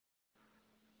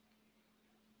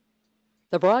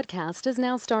The broadcast is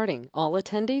now starting. All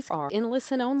attendees are in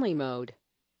listen-only mode.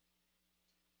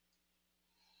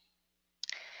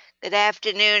 Good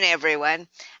afternoon, everyone.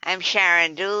 I'm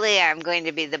Sharon Dooley. I'm going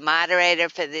to be the moderator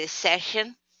for this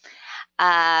session.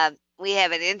 We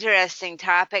have an interesting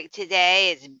topic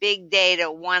today. It's Big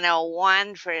Data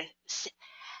 101 for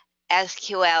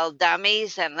SQL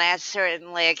Dummies, and that's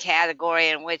certainly a category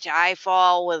in which I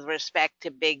fall with respect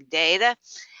to big data.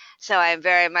 So I'm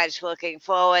very much looking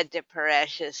forward to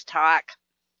Paresh's talk.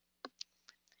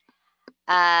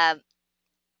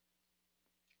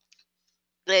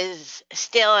 There's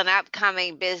still an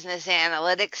upcoming Business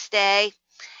Analytics Day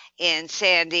in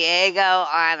San Diego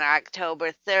on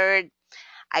October 3rd.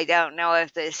 I don't know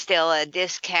if there's still a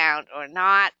discount or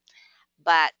not,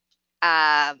 but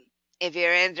if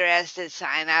you're interested,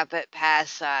 sign up at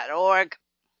pass.org.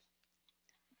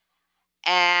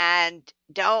 And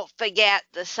don't forget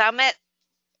the summit.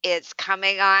 It's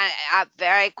coming on up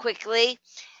very quickly.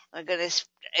 It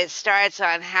starts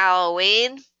on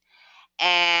Halloween,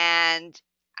 and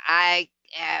I've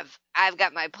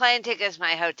got my plane tickets,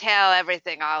 my hotel,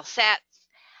 everything all set.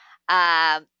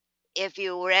 If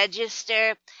you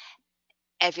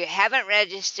haven't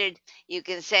registered, you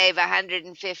can save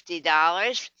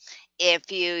 $150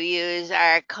 if you use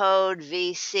our code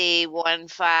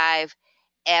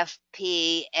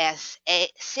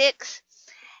VC15FPS6.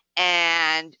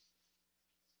 And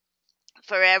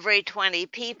for every 20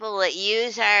 people that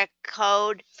use our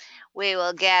code, we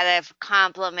will get a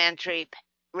complimentary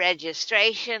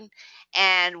registration,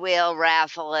 and we'll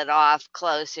raffle it off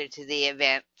closer to the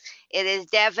event. It is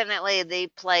definitely the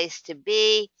place to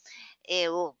be.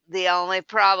 The only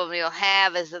problem you'll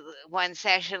have is that one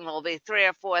session will be 3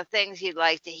 or 4 things you'd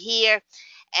like to hear,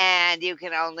 and you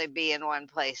can only be in one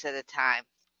place at a time.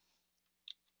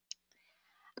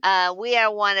 We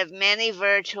are one of many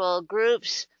virtual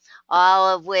groups,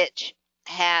 all of which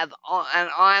have an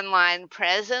online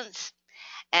presence,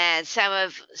 and some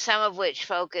of which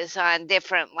focus on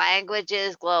different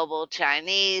languages, global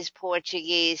Chinese,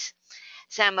 Portuguese,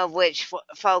 some of which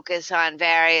focus on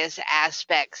various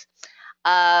aspects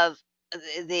of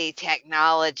the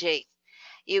technology.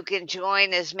 You can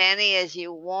join as many as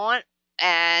you want,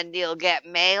 and you'll get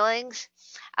mailings.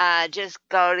 Just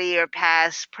go to your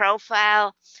past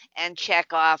profile and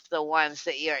check off the ones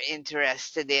that you're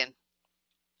interested in.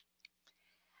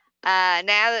 Now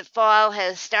that fall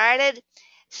has started,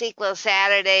 SQL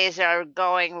Saturdays are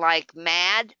going like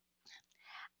mad.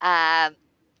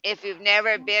 If you've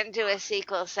never been to a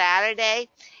SQL Saturday,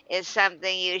 it's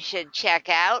something you should check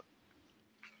out.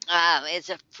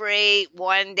 It's a free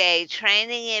one-day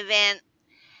training event,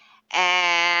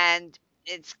 and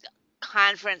it's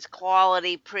conference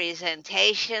quality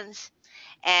presentations,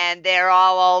 and they're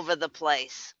all over the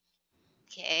place.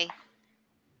 Okay.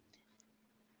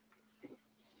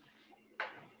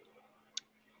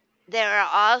 There are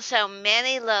also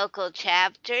many local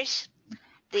chapters.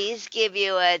 These give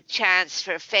you a chance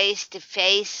for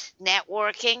face-to-face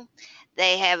networking.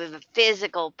 They have a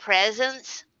physical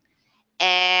presence,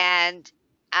 and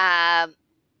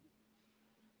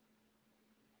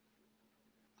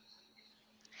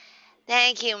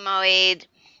thank you, Moeed. It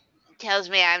tells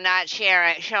me I'm not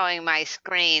showing my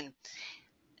screen.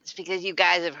 It's because you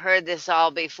guys have heard this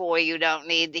all before. You don't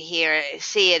need to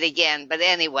see it again. But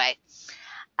anyway,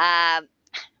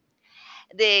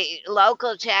 the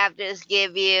local chapters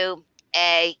give you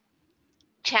a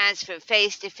chance for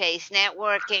face-to-face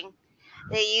networking.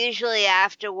 They're usually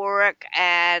after work,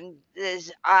 and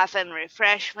there's often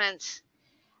refreshments.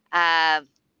 My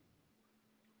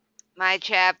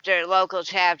local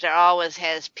chapter, always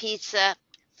has pizza.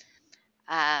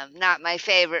 Not my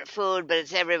favorite food, but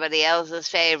it's everybody else's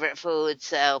favorite food,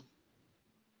 so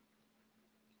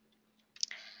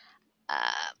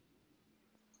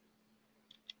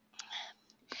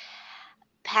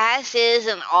PASS is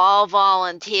an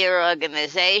all-volunteer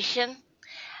organization.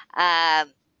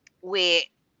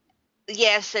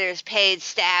 Yes, there's paid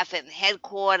staff in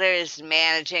headquarters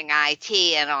managing IT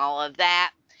and all of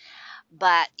that,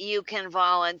 but you can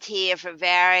volunteer for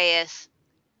various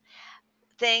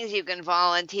things. You can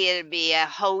volunteer to be a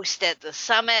host at the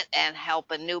summit and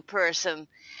help a new person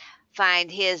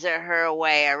find his or her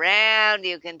way around.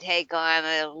 You can take on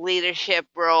a leadership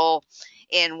role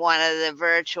in one of the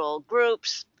virtual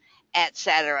groups,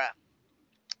 etc.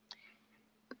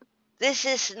 This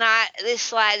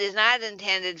slide is not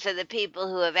intended for the people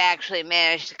who have actually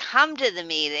managed to come to the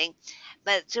meeting,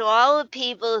 but to all the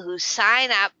people who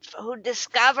sign up, who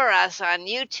discover us on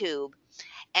YouTube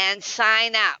and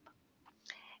sign up.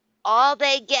 All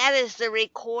they get is the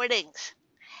recordings.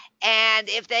 And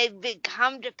if they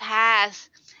come to PASS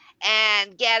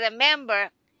and get a member,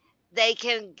 they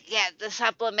can get the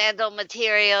supplemental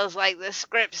materials like the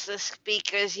scripts the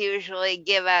speakers usually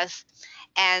give us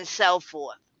and so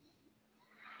forth.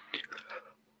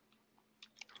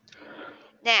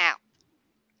 Now,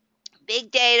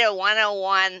 Big Data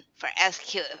 101 for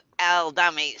SQL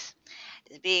Dummies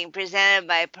is being presented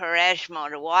by Paresh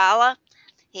Motawala.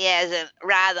 He has a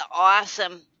rather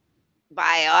awesome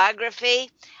biography.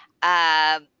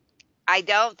 I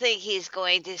don't think he's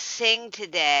going to sing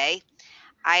today.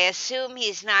 I assume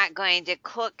he's not going to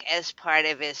cook as part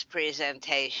of his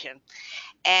presentation.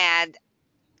 And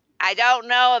I don't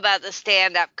know about the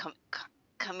stand-up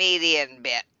comedian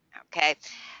bit, okay?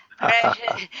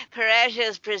 Paresh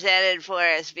has presented for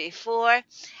us before,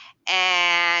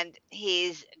 and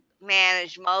he's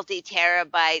managed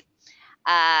multi-terabyte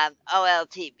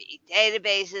OLTP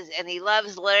databases, and he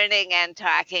loves learning and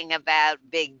talking about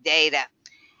big data.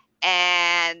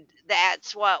 And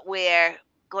that's what we're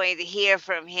going to hear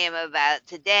from him about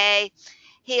today.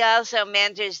 He also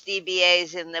mentors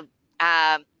DBAs in the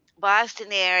Boston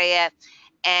area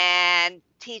and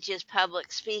teaches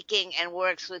public speaking and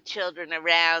works with children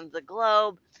around the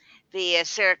globe via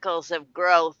Circles of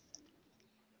Growth,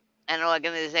 an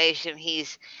organization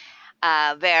he's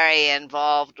very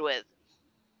involved with.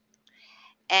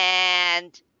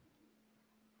 And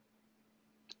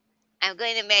I'm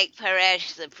going to make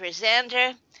Paresh the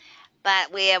presenter,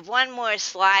 but we have one more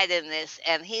slide in this,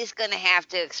 and he's going to have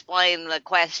to explain the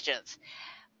questions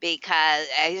because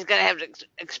he's going to have to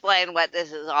explain what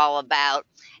this is all about.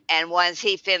 And once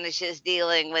he finishes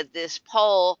dealing with this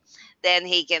poll, then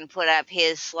he can put up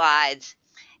his slides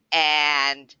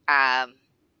and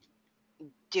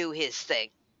do his thing.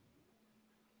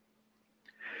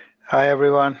 Hi,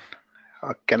 everyone.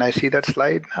 Can I see that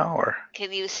slide now? Or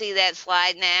Can you see that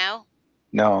slide now?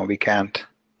 no, we can't.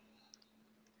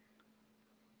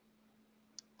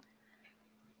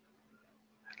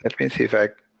 Let me see if I...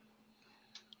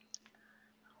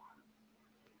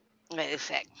 Wait a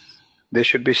sec. They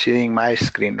should be seeing my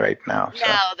screen right now. So.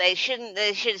 No, they shouldn't.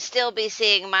 They should still be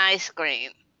seeing my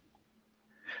screen.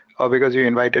 Oh, because you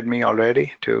invited me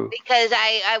already to... Because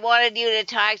I wanted you to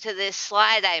talk to this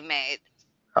slide I made.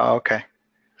 Oh, okay.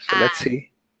 So let's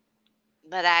see.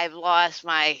 But I've lost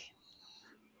my...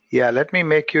 Yeah, let me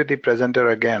make you the presenter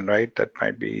again, right? That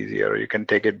might be easier. You can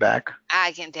take it back.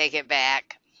 I can take it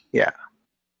back. Yeah.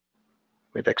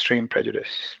 With extreme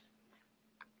prejudice.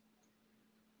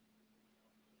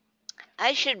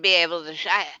 I should be able to.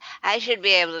 I should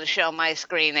be able to show my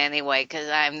screen anyway because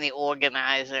I'm the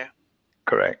organizer.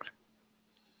 Correct.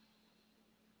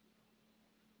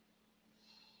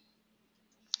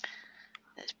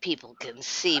 As people can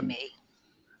see me.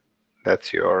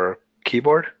 That's your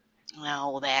keyboard?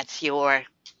 No, that's your... I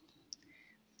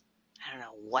don't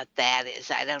know what that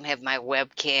is. I don't have my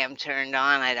webcam turned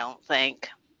on, I don't think.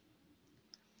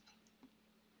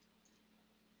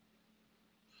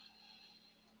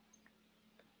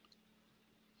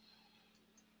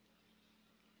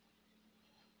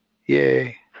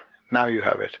 Yay. Now you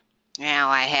have it. Now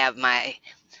I have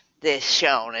this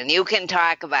shown, and you can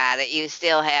talk about it. You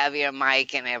still have your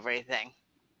mic and everything.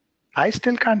 I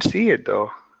still can't see it,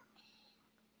 though.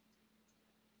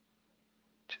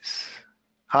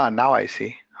 Now I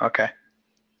see. Okay.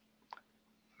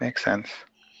 Makes sense.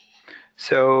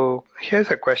 So here's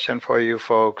a question for you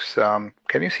folks.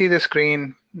 Can you see the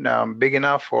screen big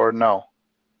enough or no?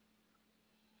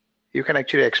 You can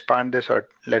actually expand this or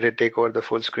let it take over the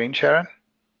full screen, Sharon.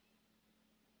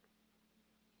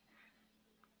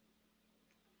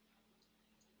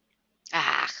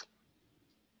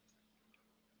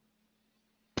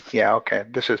 Yeah, okay.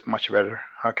 This is much better.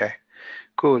 Okay,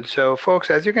 cool. So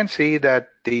folks, as you can see that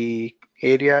the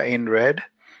area in red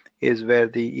is where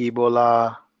the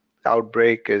Ebola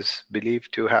outbreak is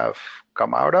believed to have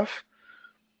come out of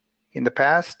in the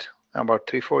past, about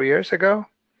 3-4 years ago.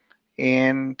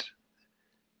 And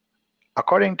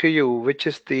according to you, which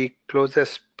is the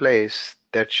closest place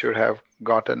that should have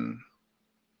gotten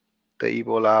the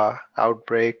Ebola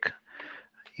outbreak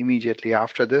immediately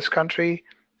after this country?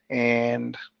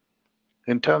 And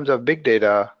in terms of big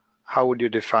data, how would you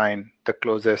define the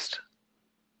closest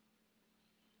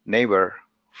neighbor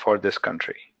for this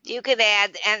country? You could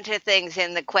enter things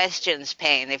in the questions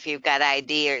pane if you've got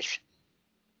ideas.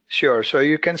 Sure. So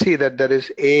you can see that there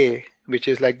is A, which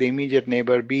is like the immediate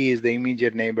neighbor. B is the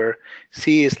immediate neighbor.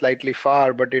 C is slightly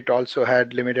far, but it also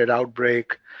had limited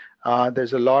outbreak.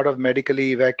 There's a lot of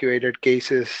medically evacuated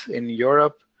cases in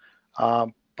Europe,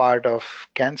 part of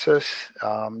Kansas,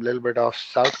 a little bit of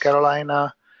South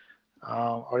Carolina,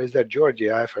 or is that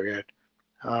Georgia? I forget.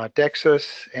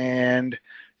 Texas, and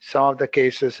some of the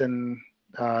cases in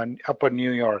upper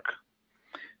New York.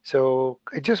 So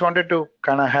I just wanted to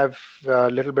kind of have a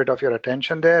little bit of your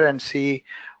attention there and see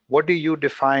what do you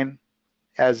define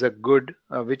as a good,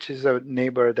 which is a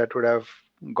neighbor that would have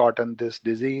gotten this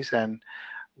disease, and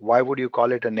why would you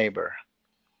call it a neighbor?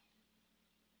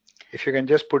 If you can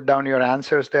just put down your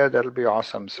answers there, that'll be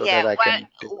awesome so Yeah, that I can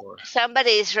take over.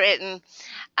 somebody's written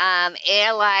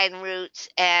airline routes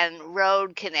and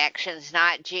road connections,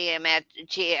 not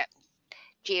geographic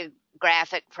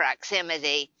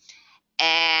proximity.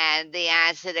 And the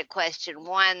answer to question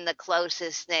 1, the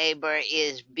closest neighbor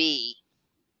is B.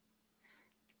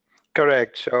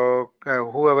 Correct. So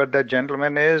whoever that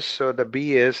gentleman is, so the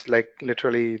B is like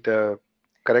literally the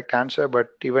correct answer. But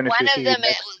even if you see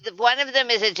next, One of them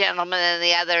is a gentleman and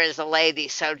the other is a lady.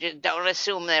 So just don't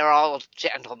assume they're all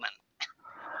gentlemen.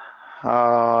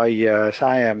 oh yes,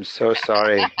 I am so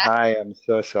sorry. I am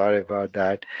so sorry about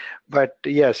that. But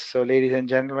yes, so ladies and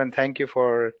gentlemen, thank you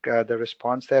for the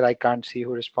response there. I can't see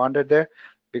who responded there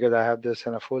because I have this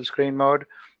in a full screen mode.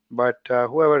 But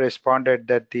whoever responded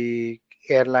that the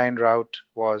airline route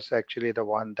was actually the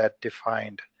one that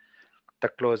defined the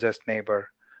closest neighbor.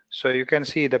 So you can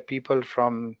see the people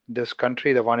from this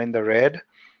country, the one in the red,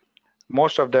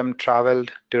 most of them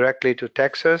traveled directly to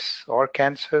Texas or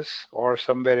Kansas or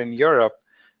somewhere in Europe,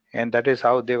 and that is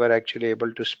how they were actually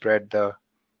able to spread the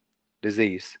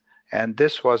disease. And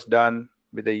this was done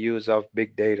with the use of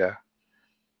big data,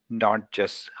 not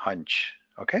just hunch.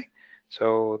 Okay,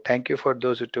 so thank you for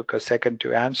those who took a second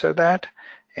to answer that.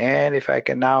 And if I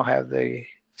can now have the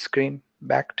screen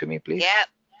back to me, please. Yep.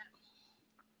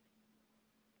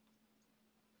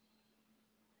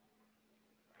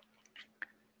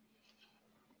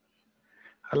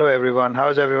 Hello, everyone.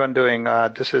 How's everyone doing?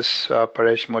 This is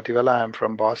Paresh Motiwala. I'm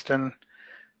from Boston,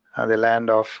 the land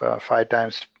of 5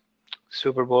 times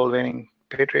Super Bowl winning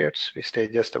Patriots. We stay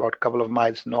just about a couple of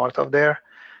miles north of there.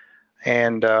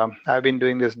 And I've been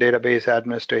doing this database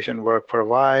administration work for a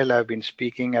while. I've been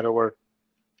speaking at over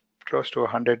close to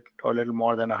 100 or a little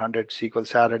more than 100 SQL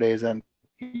Saturdays and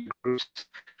groups.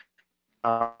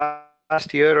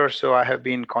 Last year or so, I have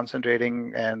been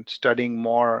concentrating and studying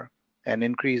more an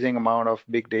increasing amount of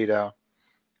big data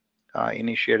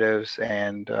initiatives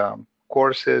and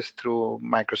courses through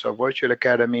Microsoft Virtual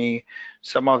Academy.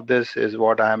 Some of this is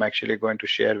what I'm actually going to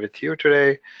share with you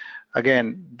today.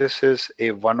 Again, this is a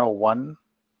 101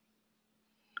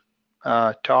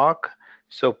 talk,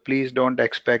 so please don't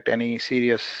expect any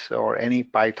serious or any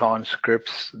Python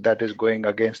scripts that is going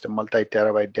against a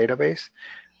multi-terabyte database.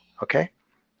 Okay,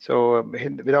 so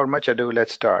without much ado,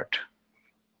 let's start.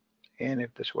 And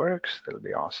if this works, that'll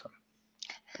be awesome.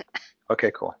 Okay,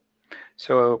 cool.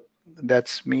 So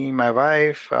that's me, my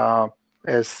wife.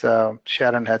 As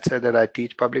Sharon had said that I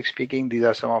teach public speaking. These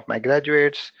are some of my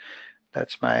graduates.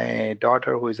 That's my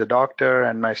daughter who is a doctor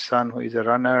and my son who is a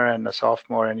runner and a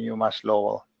sophomore in UMass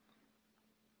Lowell.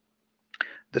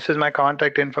 This is my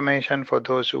contact information for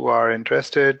those who are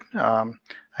interested.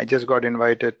 I just got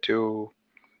invited to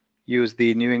use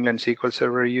the New England SQL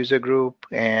Server user group,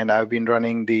 and I've been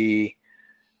running the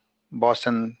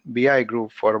Boston BI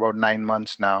group for about 9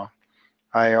 months now.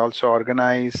 I also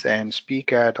organize and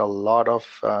speak at a lot of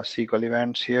SQL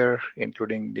events here,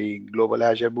 including the Global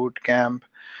Azure Bootcamp,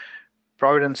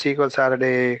 Providence SQL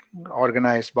Saturday,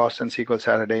 organized Boston SQL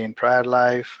Saturday in prior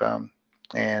life,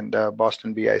 and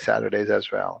Boston BI Saturdays as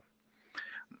well.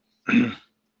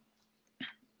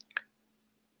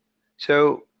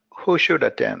 So who should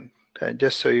attend?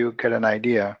 Just so you get an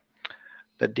idea.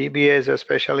 The DBAs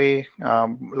especially, a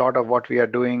lot of what we are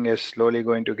doing is slowly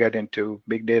going to get into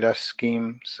big data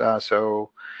schemes. So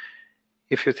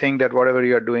if you think that whatever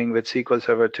you're doing with SQL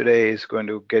Server today is going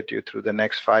to get you through the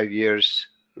next 5 years,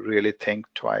 really think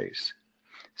twice.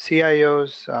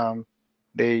 CIOs,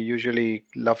 they usually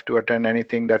love to attend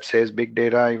anything that says big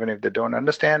data, even if they don't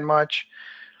understand much.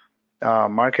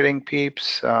 Marketing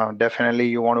peeps, definitely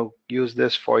you want to use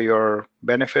this for your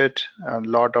benefit. A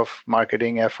lot of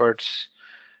marketing efforts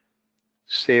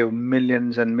save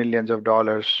millions and millions of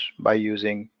dollars by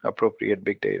using appropriate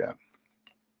big data.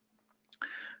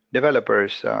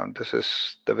 Developers, this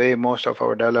is the way most of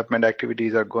our development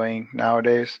activities are going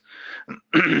nowadays.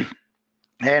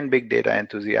 And big data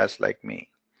enthusiasts like me.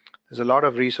 There's a lot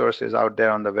of resources out there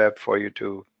on the web for you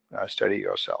to study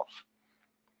yourself.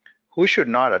 Who should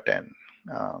not attend?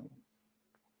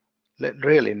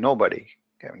 Really, nobody.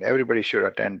 I mean, everybody should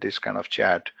attend this kind of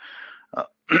chat.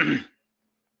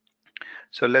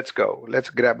 So let's go. Let's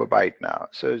grab a bite now.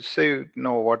 So you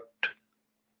know what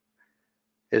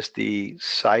is the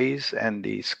size and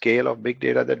the scale of big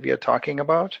data that we are talking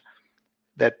about.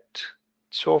 That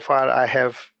so far I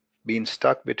have been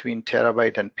stuck between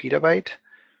terabyte and petabyte,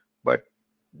 but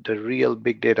the real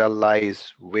big data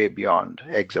lies way beyond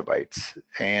exabytes.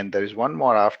 And there is one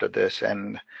more after this,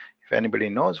 and if anybody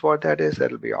knows what that is,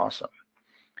 that'll be awesome.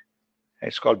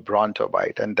 It's called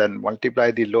Brontobyte, and then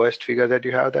multiply the lowest figure that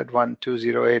you have, that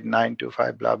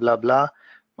 1208925 blah blah blah,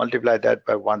 multiply that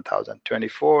by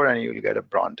 1024 and you'll get a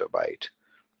Brontobyte.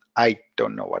 I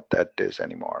don't know what that is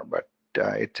anymore, but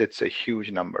it's a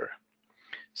huge number.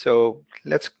 So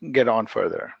let's get on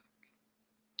further.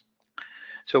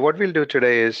 So what we'll do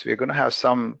today is we're going to have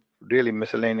some really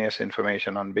miscellaneous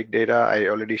information on big data. I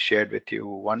already shared with you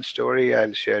one story.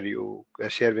 I'll share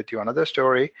with you another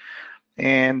story,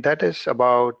 and that is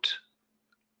about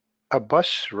a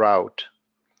bus route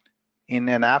in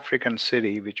an African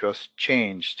city which was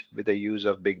changed with the use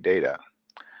of big data.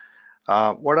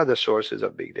 What are the sources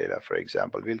of big data, for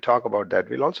example? We'll talk about that.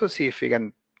 We'll also see if we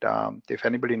can, if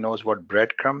anybody knows what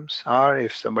breadcrumbs are,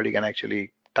 if somebody can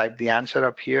actually type the answer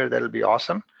up here, that'll be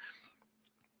awesome.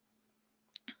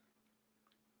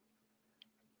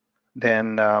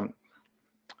 Then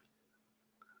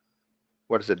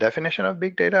what is the definition of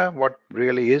big data? What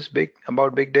really is big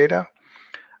about big data?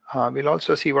 We'll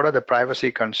also see what are the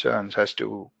privacy concerns as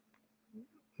to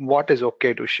what is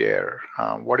okay to share,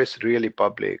 what is really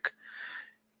public.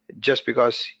 Just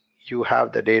because you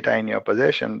have the data in your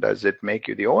possession, does it make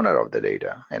you the owner of the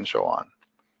data, and so on?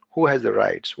 Who has the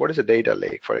rights? What is a data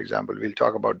lake, for example? We'll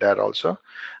talk about that also.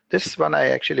 This one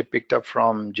I actually picked up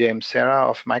from James Serra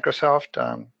of Microsoft.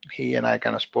 He and I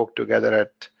kind of spoke together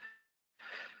at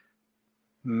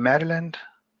Maryland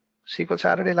SQL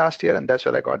Saturday last year, and that's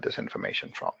where I got this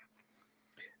information from.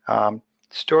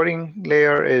 Storing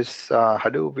layer is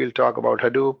Hadoop. We'll talk about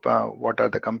Hadoop. What are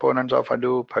the components of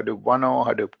Hadoop, Hadoop 1.0,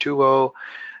 Hadoop 2.0,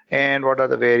 and what are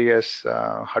the various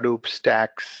Hadoop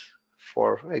stacks.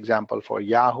 For example, for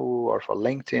Yahoo or for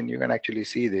LinkedIn, you can actually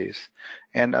see these.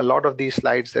 And a lot of these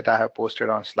slides that I have posted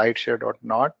on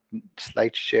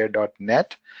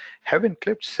slideshare.net have been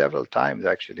clipped several times,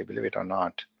 actually, believe it or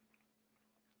not.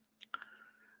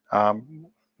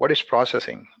 What is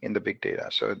processing in the big data?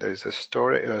 So there's a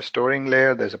storing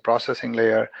layer, there's a processing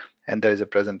layer, and there is a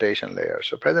presentation layer.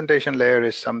 So presentation layer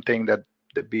is something that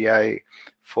the BI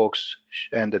folks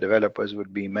and the developers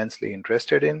would be immensely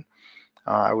interested in.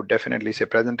 I would definitely say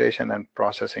presentation and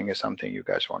processing is something you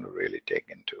guys want to really take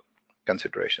into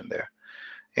consideration there.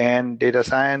 And data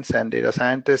science and data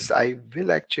scientists, I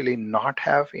will actually not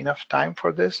have enough time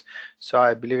for this. So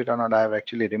I believe it or not, I've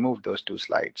actually removed those two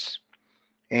slides.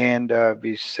 And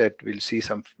we said we'll see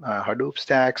some Hadoop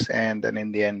stacks, and then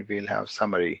in the end, we'll have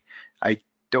summary. I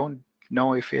don't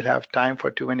know if we'll have time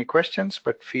for too many questions,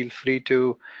 but feel free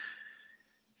to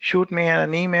shoot me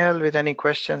an email with any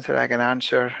questions that I can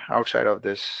answer outside of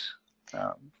this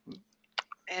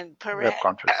and web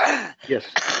conference. Yes.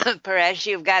 Paresh,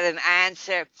 you've got an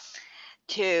answer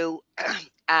to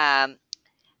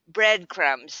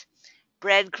breadcrumbs.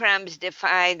 Breadcrumbs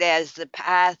defined as the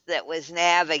path that was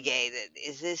navigated.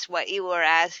 Is this what you were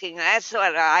asking? That's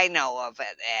what I know of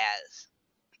it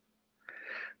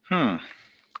as.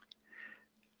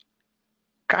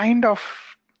 Kind of.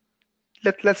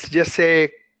 Let's just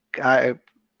say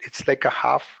it's like a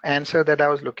half answer that I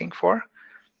was looking for.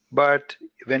 But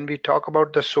when we talk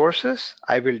about the sources,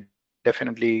 I will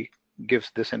definitely give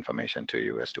this information to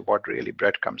you as to what really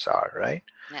breadcrumbs are, right?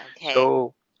 Okay.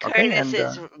 So, Curtis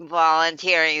is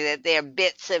volunteering that they're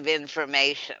bits of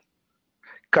information.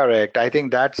 Correct. I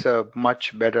think that's a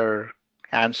much better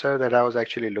answer that I was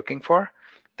actually looking for,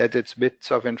 that it's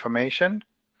bits of information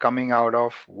coming out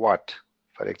of what,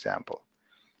 for example.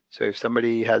 So if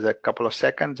somebody has a couple of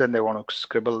seconds and they want to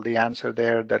scribble the answer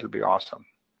there, that'll be awesome.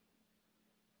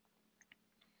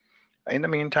 In the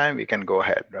meantime, we can go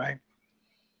ahead, right?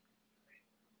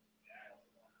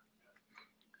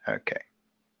 Okay.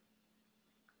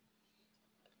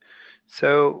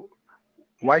 So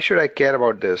why should I care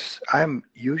about this? I'm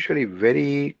usually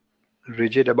very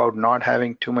rigid about not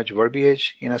having too much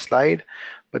verbiage in a slide,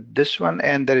 but this one,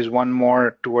 and there is one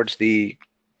more towards the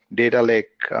data lake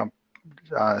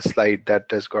slide that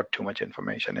has got too much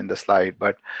information in the slide.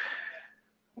 But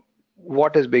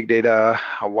what is big data?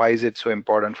 Why is it so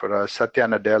important for us? Satya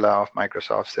Nadella of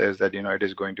Microsoft says that it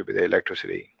is going to be the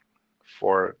electricity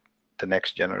for the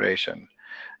next generation.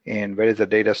 And where is the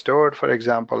data stored, for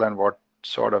example, and what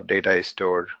sort of data is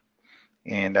stored?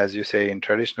 And as you say, in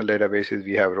traditional databases,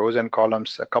 we have rows and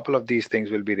columns. A couple of these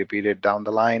things will be repeated down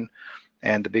the line.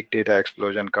 And the big data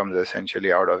explosion comes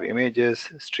essentially out of images,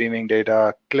 streaming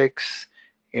data, clicks,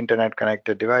 internet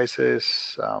connected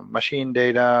devices, machine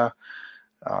data,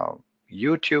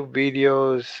 YouTube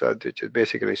videos, which is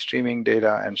basically streaming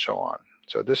data, and so on.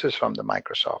 So this is from the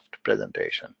Microsoft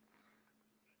presentation.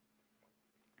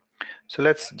 So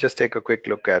let's just take a quick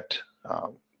look at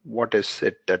what is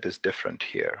it that is different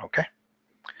here, okay?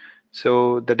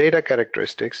 So the data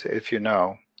characteristics, if you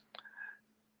know,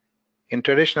 in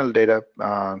traditional data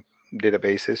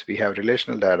databases, we have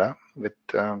relational data with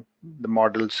the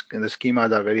models, and the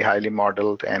schemas are very highly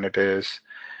modeled, and it is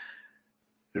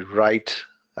write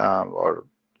or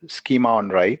schema on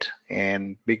write,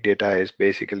 and big data is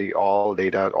basically all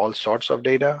data, all sorts of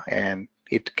data, and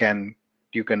you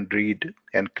can read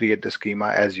and create the schema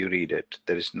as you read it.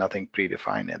 There is nothing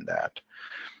predefined in that.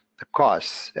 The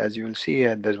costs, as you will see,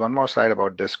 and there's one more slide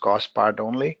about this cost part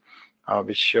only,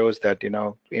 which shows that,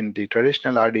 in the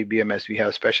traditional RDBMS, we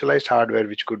have specialized hardware,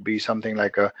 which could be something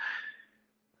like a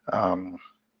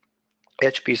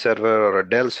HP server or a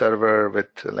Dell server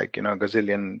with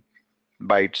gazillion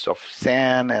bytes of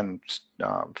SAN and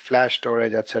flash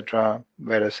storage, etc.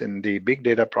 Whereas in the big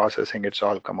data processing, it's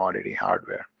all commodity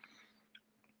hardware.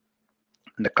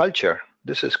 And the culture,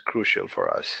 this is crucial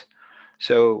for us.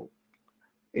 So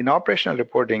in operational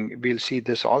reporting, we'll see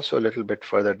this also a little bit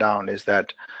further down, is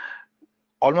that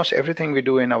almost everything we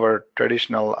do in our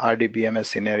traditional RDBMS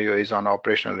scenario is on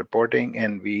operational reporting,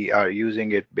 and we are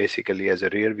using it basically as a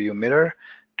rear view mirror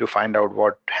to find out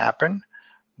what happened.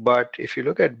 But if you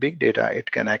look at big data, it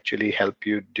can actually help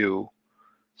you do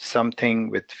something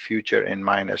with future in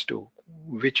mind as to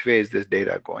which way is this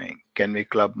data going. Can we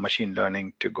club machine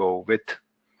learning to go with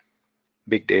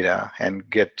big data and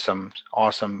get some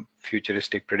awesome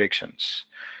futuristic predictions?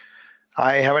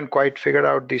 I haven't quite figured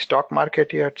out the stock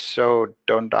market yet, so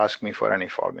don't ask me for any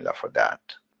formula for that.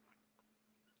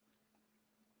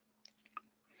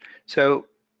 So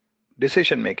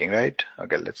decision making, right?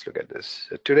 Okay, let's look at this.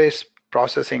 So today's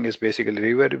processing is basically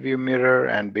rear view mirror,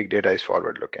 and big data is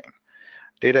forward looking.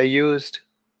 Data used,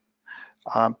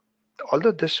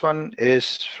 although this one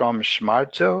is from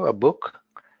Schmarzo, a book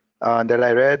that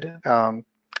I read,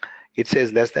 it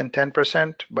says less than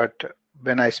 10%, but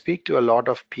when I speak to a lot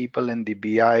of people in the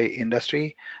BI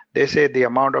industry, they say the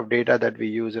amount of data that we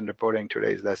use in reporting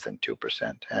today is less than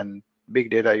 2%. And big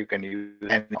data you can use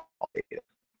any data.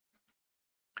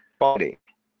 Quality,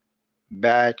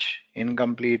 batch,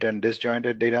 incomplete, and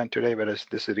disjointed data today, whereas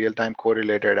this is real-time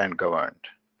correlated and governed.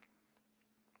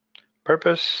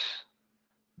 Purpose,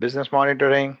 business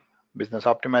monitoring, business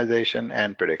optimization,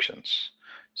 and predictions.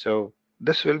 So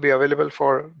this will be available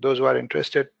for those who are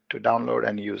interested to download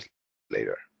and use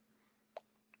later.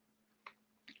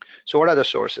 So what are the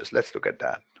sources? Let's look at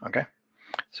that, okay?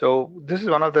 So this is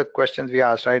one of the questions we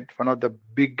asked, right? One of the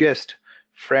biggest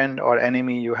friend or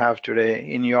enemy you have today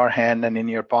in your hand and in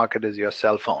your pocket is your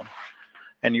cell phone.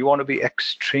 And you want to be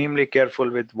extremely careful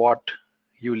with what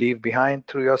you leave behind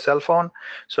through your cell phone.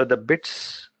 So the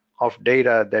bits of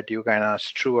data that you kind of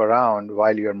strew around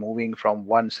while you're moving from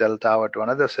one cell tower to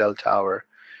another cell tower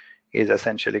is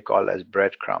essentially called as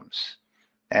breadcrumbs.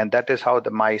 And that is how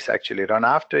the mice actually run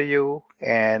after you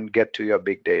and get to your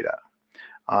big data.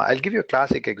 I'll give you a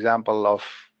classic example of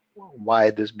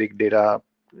why this big data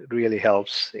really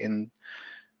helps in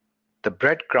the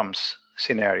breadcrumbs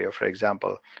scenario. For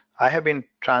example, I have been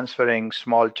transferring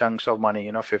small chunks of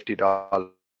money, $50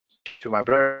 to my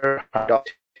brother, $100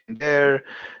 there,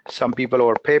 some people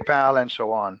over PayPal, and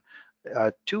so on.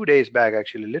 2 days back,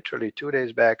 actually, literally 2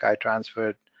 days back, I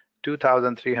transferred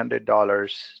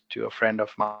 $2,300 to a friend of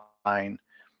mine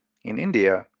in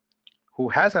India who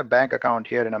has a bank account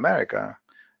here in America,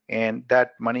 and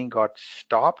that money got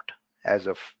stopped as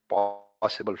a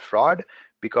possible fraud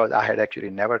because I had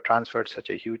actually never transferred such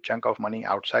a huge chunk of money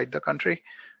outside the country.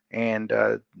 And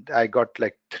I got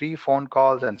like 3 phone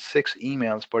calls and 6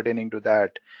 emails pertaining to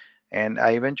that. And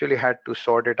I eventually had to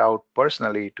sort it out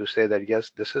personally to say that,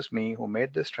 yes, this is me who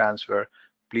made this transfer.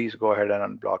 Please go ahead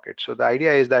and unblock it. So the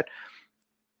idea is that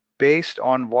based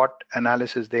on what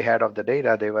analysis they had of the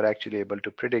data, they were actually able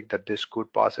to predict that this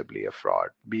could possibly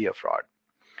be a fraud.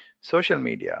 Social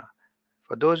media.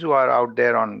 For those who are out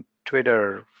there on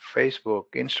Twitter, Facebook,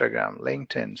 Instagram,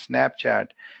 LinkedIn, Snapchat,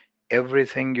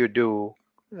 everything you do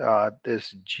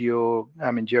is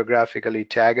geographically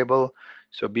taggable.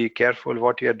 So be careful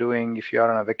what you're doing. If you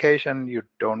are on a vacation, you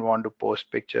don't want to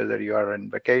post pictures that you are on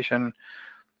vacation,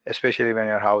 especially when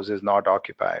your house is not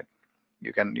occupied.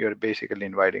 You're basically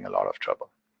inviting a lot of trouble.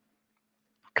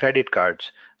 Credit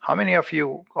cards. How many of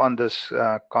you on this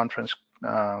conference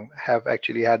have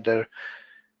actually had their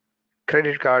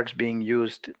credit cards being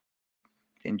used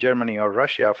in Germany or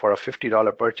Russia for a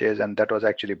 $50 purchase, and that was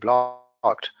actually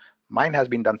blocked mine has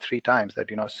been done 3 times that,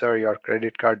 sir, your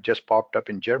credit card just popped up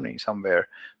in Germany somewhere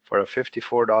for a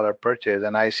 $54 purchase,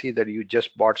 and I see that you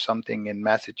just bought something in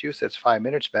Massachusetts 5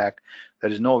 minutes back.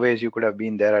 There is no ways you could have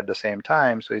been there at the same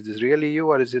time. So is this really you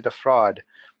or is it a fraud?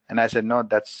 And I said, no,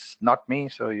 that's not me.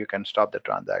 So you can stop the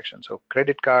transaction. So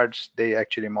credit cards, they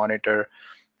actually monitor.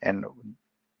 And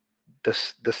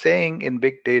the saying in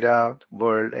big data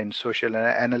world, in social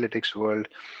analytics world,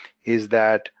 is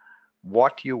that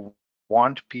what you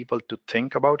want people to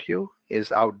think about you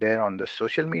is out there on the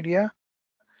social media,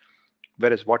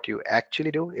 whereas what you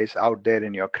actually do is out there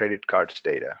in your credit card's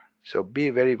data. So be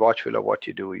very watchful of what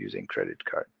you do using credit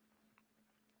card.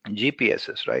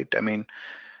 GPSs, right? I mean,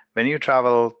 when you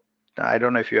travel, I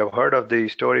don't know if you have heard of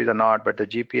these stories or not, but the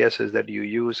GPSs that you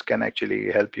use can actually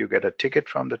help you get a ticket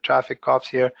from the traffic cops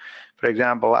here. For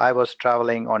example, I was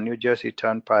traveling on New Jersey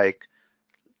Turnpike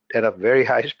at a very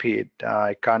high speed.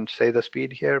 I can't say the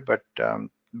speed here, but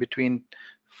between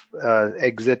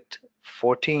exit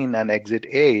 14 and exit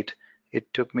 8,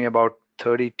 it took me about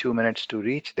 32 minutes to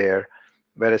reach there,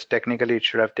 whereas technically it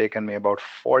should have taken me about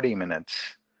 40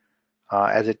 minutes.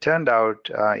 As it turned out,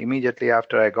 immediately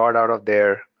after I got out of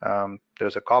there, there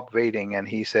was a cop waiting, and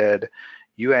he said,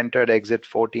 you entered exit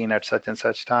 14 at such and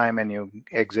such time, and you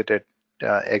exited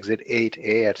exit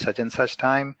 8A at such and such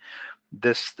time.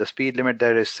 The speed limit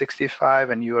there is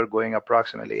 65, and you are going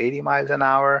approximately 80 miles an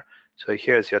hour. So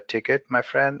here's your ticket, my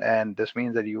friend, and this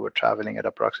means that you were traveling at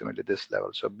approximately this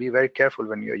level. So be very careful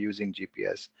when you're using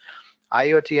GPS.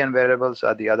 IoT and wearables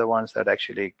are the other ones that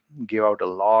actually give out a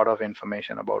lot of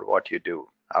information about what you do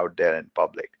out there in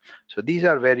public. So these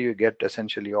are where you get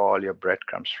essentially all your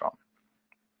breadcrumbs from.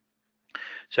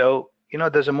 So,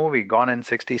 there's a movie, Gone in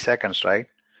 60 Seconds, right?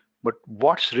 But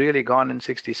what's really gone in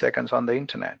 60 seconds on the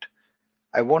internet?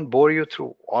 I won't bore you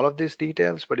through all of these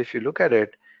details, but if you look at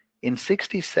it, in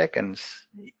 60 seconds,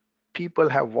 people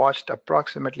have watched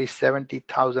approximately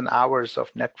 70,000 hours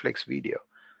of Netflix video.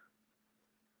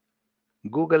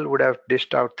 Google would have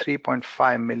dished out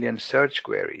 3.5 million search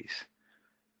queries.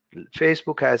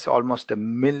 Facebook has almost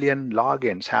 1 million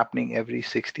logins happening every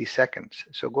 60 seconds.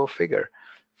 So go figure.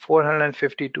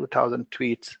 452,000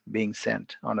 tweets being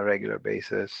sent on a regular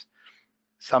basis.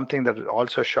 Something that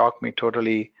also shocked me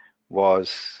totally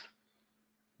was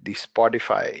the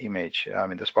Spotify image,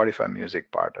 the Spotify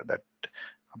music part of that,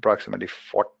 approximately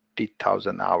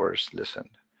 40,000 hours listened.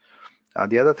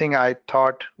 The other thing I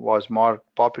thought was more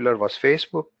popular was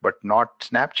Facebook, but not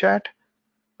Snapchat.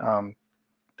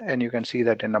 And you can see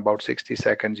that in about 60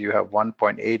 seconds, you have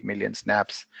 1.8 million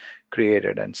snaps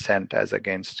created and sent as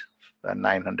against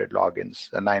 900,000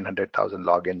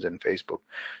 logins in Facebook.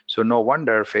 So no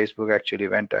wonder Facebook actually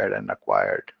went ahead and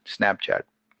acquired Snapchat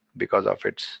because of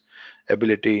its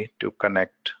ability to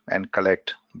connect and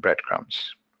collect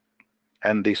breadcrumbs.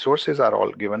 And the sources are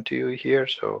all given to you here.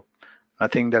 So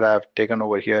nothing that I've taken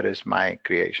over here is my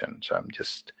creation. So I'm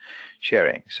just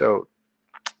sharing. So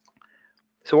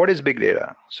what is big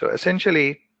data? So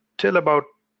essentially, till about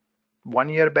 1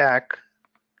 year back,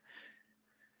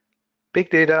 big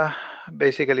data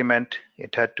basically meant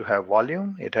it had to have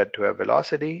volume, it had to have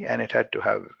velocity, and it had to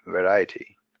have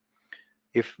variety.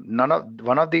 If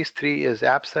one of these three is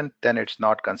absent, then it's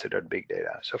not considered big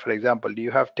data. So for example, you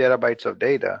have terabytes of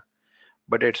data,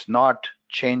 but it's not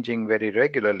changing very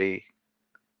regularly,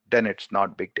 then it's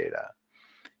not big data.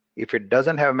 If it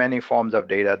doesn't have many forms of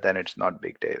data, then it's not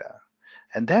big data.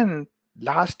 And then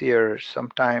last year,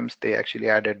 sometimes they actually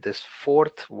added this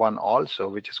fourth one also,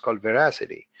 which is called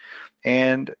veracity.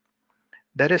 And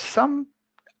there is some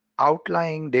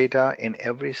outlying data in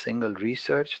every single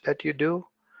research that you do,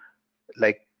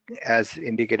 like as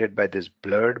indicated by this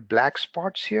blurred black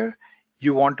spots here.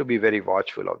 You want to be very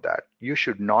watchful of that. You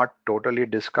should not totally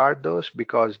discard those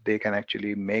because they can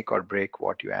actually make or break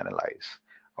what you analyze.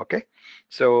 Okay,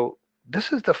 so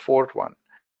this is the fourth one.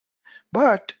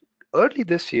 But early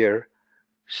this year,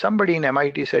 somebody in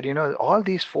MIT said, all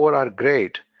these four are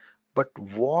great, but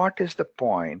what is the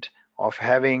point of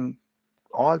having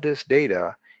all this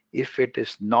data if it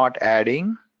is not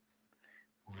adding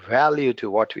value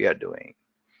to what we are doing?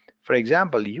 For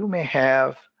example, you may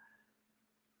have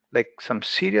like some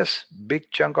serious big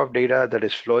chunk of data that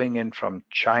is flowing in from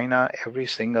China every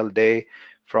single day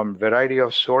from variety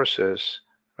of sources,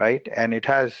 right? And it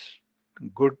has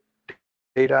good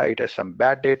data, it has some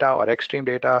bad data or extreme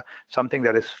data, something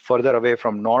that is further away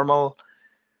from normal.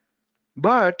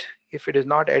 But if it is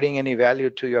not adding any value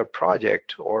to your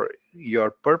project or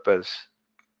your purpose,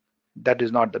 that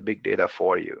is not the big data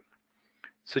for you.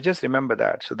 So just remember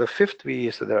that. So the fifth V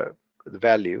is the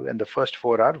value, and the first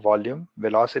four are volume,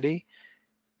 velocity,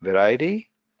 variety,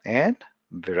 and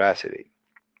veracity.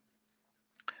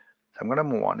 I'm going to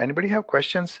move on. Anybody have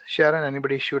questions? Sharon,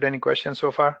 anybody shoot any questions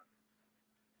so far?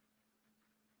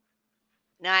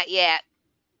 Not yet.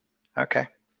 Okay.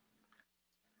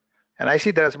 And I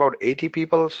see there's about 80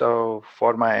 people. So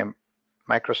for my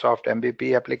Microsoft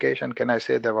MVP application, can I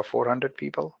say there were 400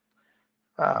 people?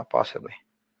 Possibly.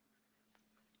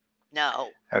 No.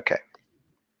 Okay.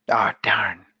 Ah,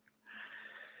 darn.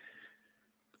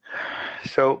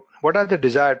 So what are the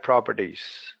desired properties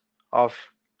of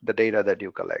the data that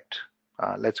you collect?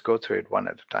 Let's go through it one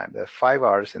at a time. There are 5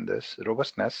 R's in this: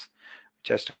 robustness, which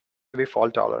has to be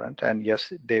fault tolerant. And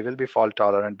yes, they will be fault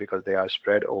tolerant because they are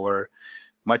spread over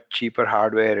much cheaper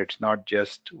hardware. It's not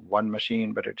just one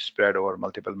machine, but it's spread over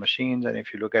multiple machines. And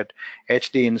if you look at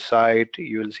HD Insight,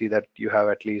 you will see that you have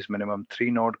at least minimum 3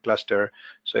 node cluster.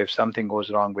 So if something goes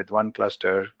wrong with one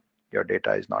cluster, your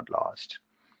data is not lost.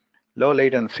 Low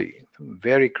latency,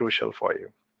 very crucial for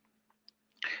you.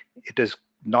 It is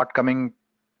not coming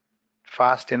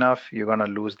fast enough, you're going to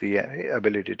lose the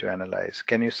ability to analyze.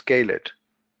 Can you scale it?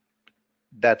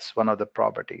 That's one of the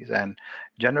properties. And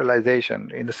generalization,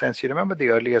 in the sense, you remember the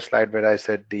earlier slide where I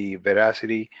said the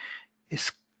veracity is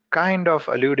kind of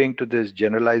alluding to this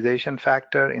generalization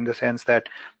factor, in the sense that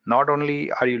not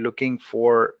only are you looking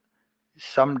for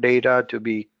some data to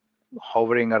be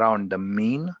hovering around the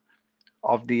mean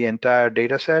of the entire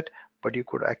data set, but you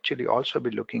could actually also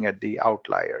be looking at the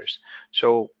outliers.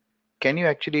 So can you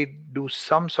actually do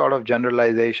some sort of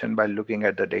generalization by looking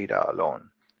at the data alone?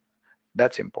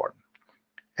 That's important.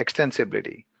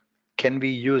 Extensibility. Can we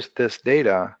use this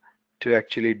data to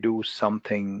actually do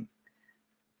something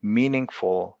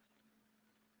meaningful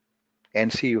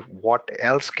and see what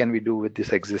else can we do with this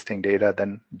existing data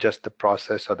than just the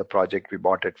process or the project we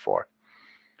bought it for?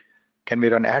 Can we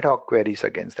run ad hoc queries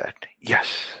against that?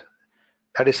 Yes.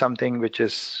 That is something which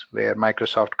is where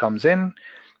Microsoft comes in.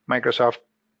 Microsoft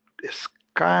is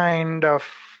kind of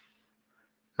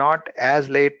not as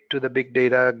late to the big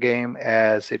data game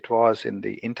as it was in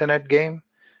the internet game.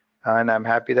 And I'm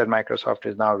happy that Microsoft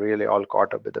is now really all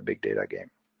caught up with the big data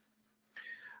game.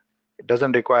 It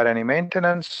doesn't require any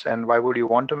maintenance. And why would you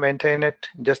want to maintain it?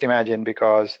 Just imagine,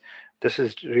 because this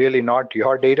is really not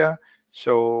your data.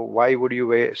 So why would you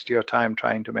waste your time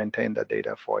trying to maintain the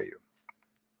data for you?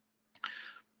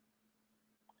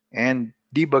 And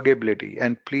debuggability.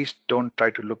 And please don't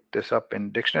try to look this up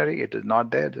in dictionary. It is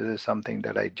not there. This is something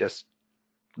that I just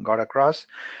got across.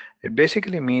 It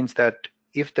basically means that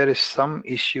if there is some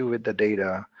issue with the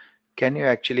data, can you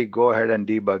actually go ahead and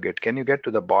debug it? Can you get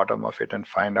to the bottom of it and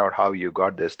find out how you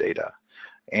got this data?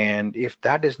 And if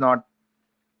that is not,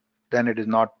 then it is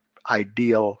not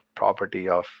ideal property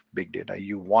of big data.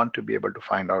 You want to be able to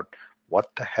find out what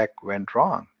the heck went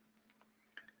wrong.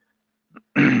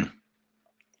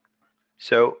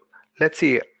 So let's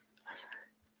see.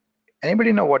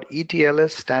 Anybody know what ETL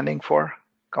is standing for?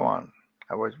 Come on.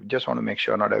 Just want to make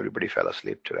sure not everybody fell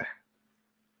asleep today.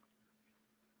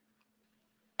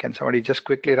 Can somebody just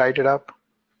quickly write it up?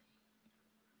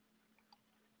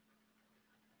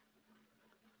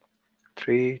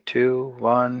 3, 2,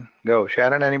 1, go.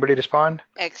 Sharon, anybody respond?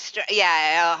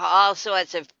 Yeah, all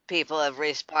sorts of people have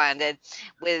responded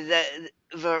with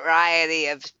a variety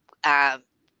of,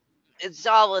 it's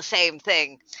all the same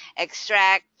thing: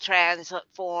 extract,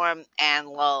 transform, and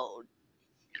load.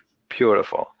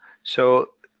 Beautiful. So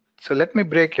let me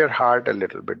break your heart a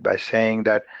little bit by saying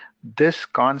that this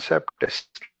concept is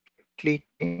slightly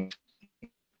changed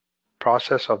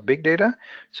process of big data.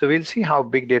 So we'll see how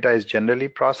big data is generally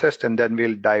processed, and then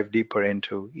we'll dive deeper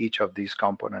into each of these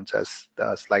components as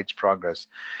the slides progress.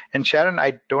 And Sharon,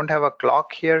 I don't have a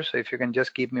clock here, so if you can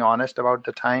just keep me honest about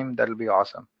the time, that'll be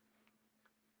awesome.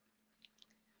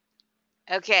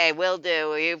 Okay, will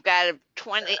do. You've got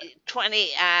 20,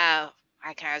 I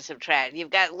can't subtract. You've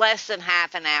got less than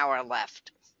half an hour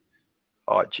left.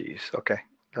 Oh, geez. Okay.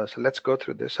 So let's go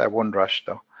through this. I won't rush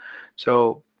though.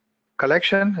 So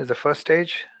collection is the first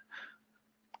stage.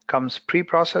 Comes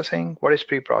pre-processing. What is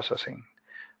pre-processing?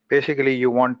 Basically, you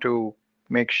want to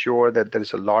make sure that there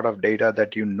is a lot of data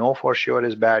that you know for sure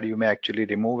is bad. You may actually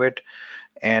remove it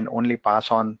and only pass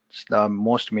on the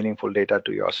most meaningful data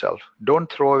to yourself.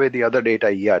 Don't throw away the other data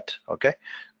yet, okay?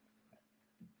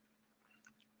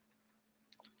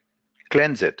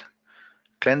 Cleanse it.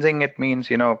 Cleansing it means,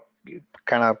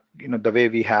 kind of, the way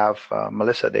we have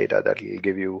Melissa data that will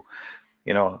give you,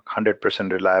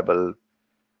 100% reliable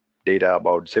data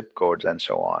about zip codes and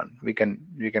so on. We can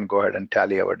go ahead and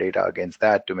tally our data against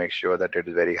that to make sure that it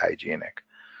is very hygienic.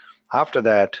 After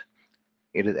that,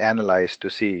 it is analyzed to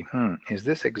see, is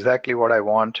this exactly what I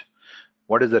want?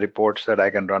 what is the reports that I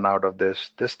can run out of this?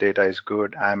 This data is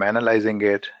good. I'm analyzing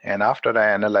it. And after I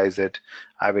analyze it,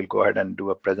 I will go ahead and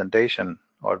do a presentation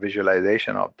or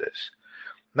visualization of this.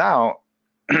 Now,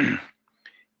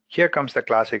 here comes the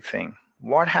classic thing.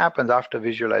 What happens after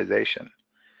visualization?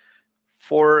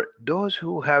 For those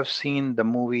who have seen the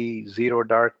movie Zero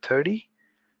Dark 30,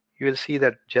 you will see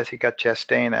that Jessica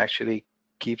Chastain actually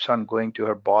keeps on going to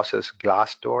her boss's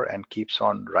glass door and keeps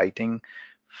on writing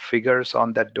figures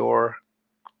on that door,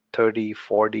 30,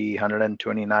 40,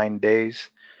 129 days.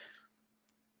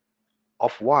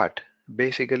 Of what?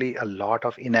 Basically a lot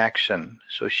of inaction.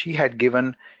 So she had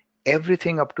given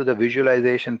everything up to the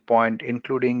visualization point,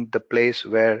 including the place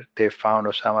where they found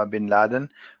Osama bin Laden.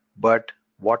 But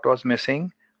what was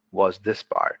missing was this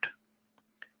part,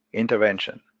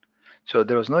 intervention. So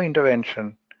there was no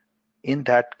intervention in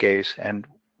that case. And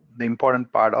the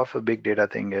important part of a big data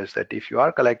thing is that if you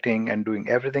are collecting and doing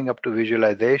everything up to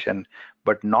visualization,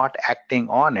 but not acting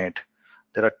on it,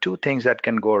 there are two things that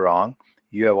can go wrong.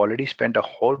 You have already spent a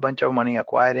whole bunch of money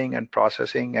acquiring and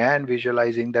processing and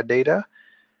visualizing the data.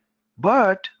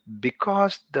 But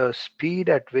because the speed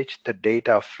at which the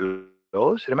data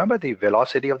flows, remember the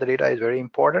velocity of the data is very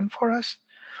important for us.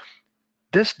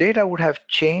 This data would have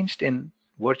changed in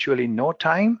virtually no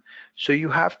time. So you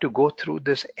have to go through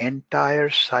this entire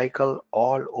cycle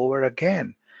all over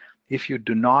again if you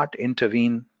do not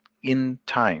intervene in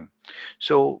time.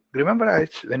 So remember,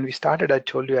 when we started, I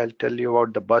told you I'll tell you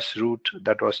about the bus route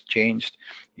that was changed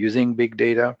using big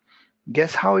data.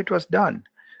 Guess how it was done?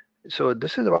 So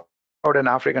this is about an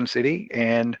African city,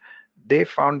 and they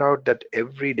found out that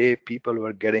every day people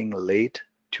were getting late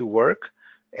to work,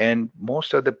 and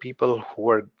most of the people who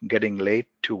were getting late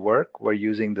to work were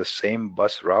using the same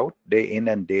bus route day in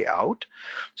and day out.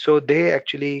 So they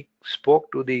actually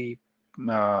spoke to the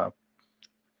uh,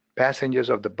 passengers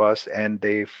of the bus, and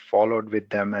they followed with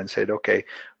them and said, okay,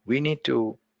 we need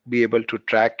to be able to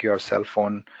track your cell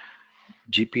phone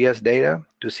GPS data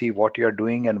to see what you're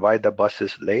doing and why the bus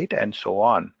is late and so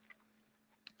on.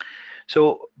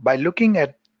 So by looking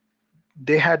at,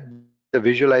 they had the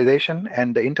visualization,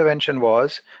 and the intervention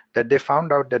was that they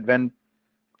found out that when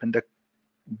the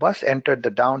bus entered the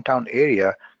downtown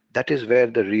area, that is where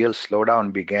the real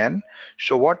slowdown began.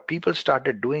 So what people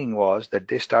started doing was that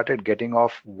they started getting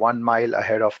off 1 mile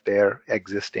ahead of their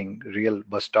existing real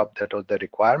bus stop, that was the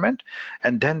requirement.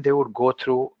 And then they would go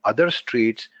through other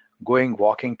streets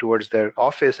walking towards their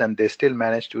office, and they still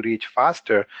managed to reach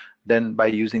faster than by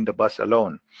using the bus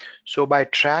alone. So by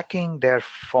tracking their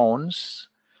phones,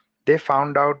 they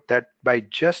found out that by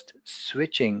just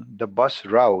switching the bus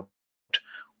route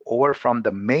over from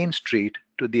the main street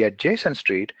to the adjacent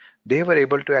street, they were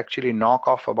able to actually knock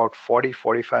off about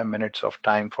 40-45 minutes of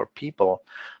time for people.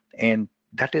 And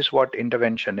that is what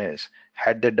intervention is.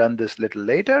 Had they done this little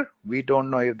later, we don't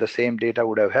know if the same data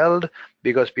would have held,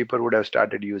 because people would have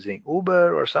started using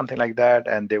Uber or something like that,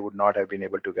 and they would not have been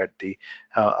able to get the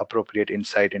appropriate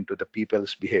insight into the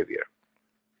people's behavior.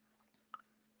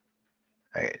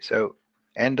 Okay, so,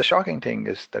 and the shocking thing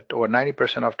is that over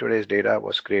 90% of today's data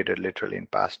was created literally in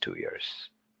past 2 years.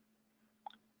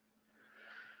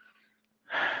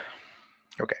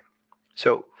 Okay,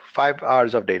 so 5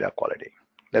 hours of data quality.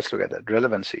 Let's look at that.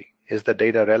 Relevancy. Is the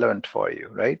data relevant for you,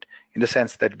 right? In the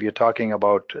sense that we are talking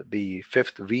about the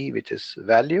fifth V, which is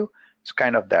value. It's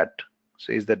kind of that.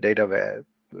 So is the data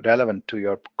relevant to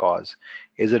your cause?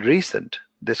 Is it recent?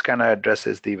 This kind of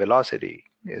addresses the velocity.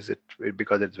 Is it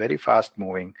because it's very fast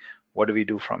moving? What do we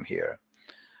do from here?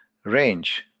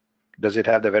 Range. Does it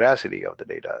have the veracity of the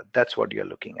data? That's what you're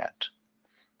looking at.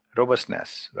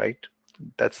 Robustness, right?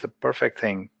 That's the perfect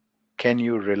thing. Can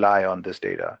you rely on this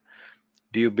data?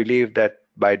 Do you believe that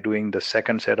by doing the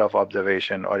second set of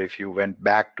observation, or if you went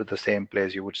back to the same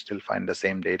place, you would still find the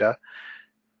same data?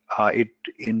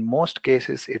 In most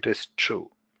cases, it is true.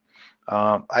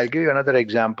 I'll give you another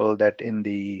example that in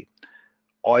the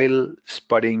oil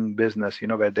spudding business,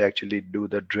 where they actually do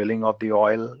the drilling of the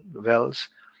oil wells,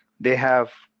 they have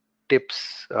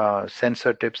tips,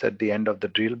 sensor tips at the end of the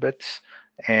drill bits,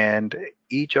 and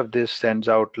each of this sends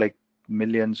out like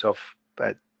millions of,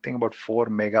 I think about 4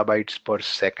 megabytes per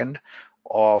second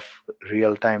of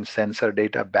real-time sensor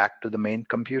data back to the main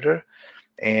computer.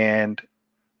 And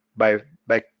by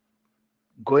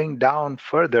going down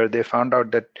further, they found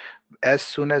out that as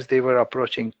soon as they were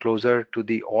approaching closer to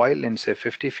the oil in, say,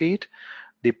 50 feet,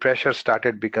 the pressure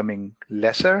started becoming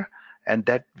lesser, and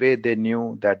that way they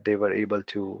knew that they were able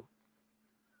to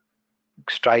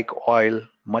strike oil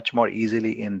much more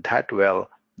easily in that well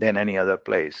than any other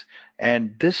place.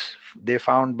 And this, they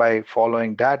found by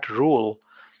following that rule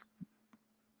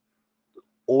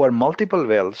over multiple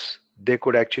wells, they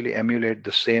could actually emulate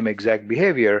the same exact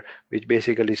behavior, which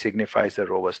basically signifies the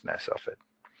robustness of it.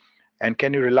 And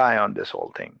can you rely on this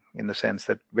whole thing in the sense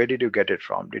that where did you get it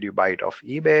from? Did you buy it off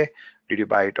eBay? Did you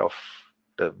buy it off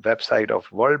the website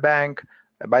of World Bank?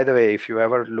 By the way, if you're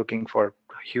ever looking for a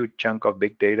huge chunk of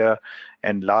big data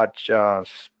and large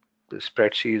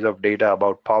spreadsheets of data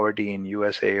about poverty in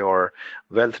USA or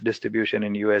wealth distribution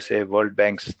in USA, World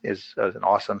Bank is an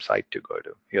awesome site to go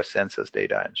to, your census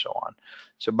data and so on.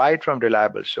 So buy it from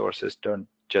reliable sources. Don't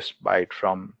just buy it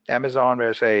from Amazon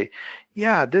where say,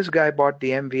 yeah, this guy bought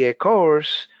the MVA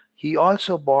course. He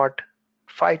also bought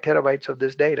 5 terabytes of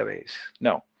this database.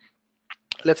 No.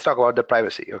 Let's talk about the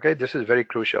privacy, okay? This is very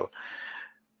crucial.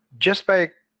 Just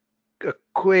by a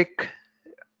quick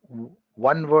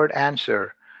one-word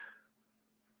answer,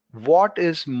 what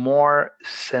is more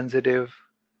sensitive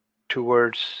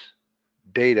towards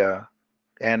data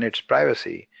and its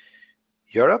privacy,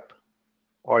 Europe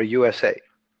or USA?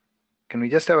 Can we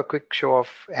just have a quick show of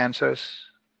answers?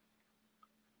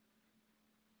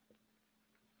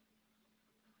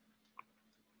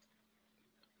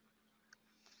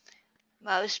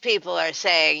 Most people are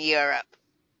saying Europe.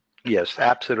 Yes,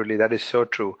 absolutely. That is so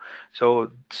true.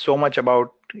 So much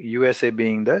about USA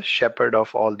being the shepherd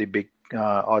of all the big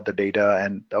all the data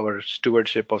and our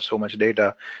stewardship of so much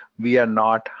data. We are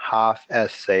not half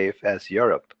as safe as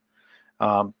Europe.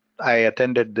 I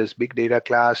attended this big data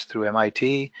class through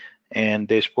MIT, and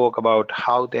they spoke about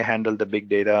how they handle the big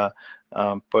data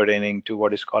pertaining to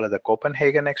what is called the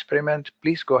Copenhagen experiment.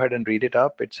 Please go ahead and read it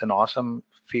up. It's an awesome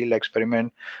field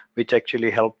experiment which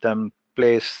actually helped them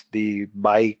place the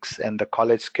bikes and the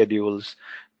college schedules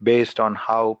based on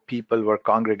how people were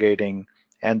congregating,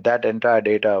 and that entire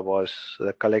data was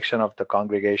the collection of the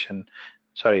congregation,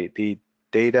 sorry, the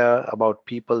data about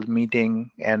people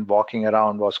meeting and walking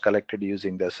around was collected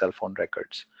using their cell phone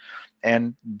records.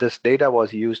 And this data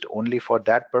was used only for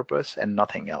that purpose and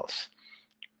nothing else.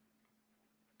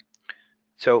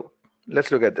 So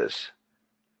let's look at this.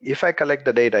 If I collect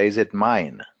the data, is it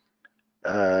mine?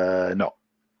 No.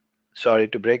 Sorry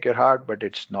to break your heart, but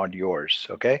it's not yours,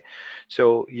 okay?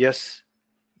 So yes,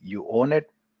 you own it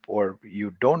or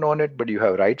you don't own it, but you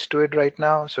have rights to it right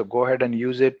now. So go ahead and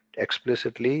use it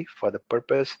explicitly for the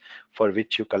purpose for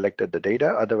which you collected the data.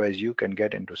 Otherwise, you can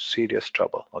get into serious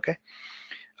trouble, okay?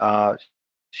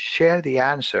 Share the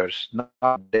answers,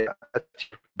 not data. That's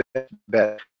your best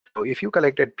bet. So if you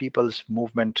collected people's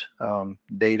movement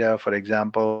data, for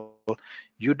example,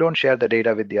 you don't share the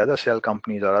data with the other cell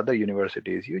companies or other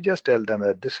universities. You just tell them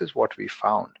that this is what we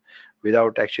found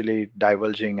without actually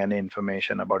divulging any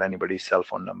information about anybody's cell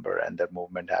phone number and their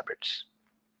movement habits.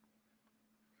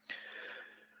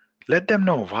 Let them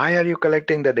know, why are you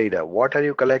collecting the data? What are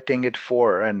you collecting it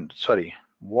for? And sorry,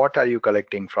 what are you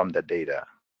collecting from the data?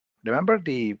 Remember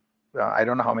I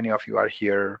don't know how many of you are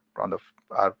here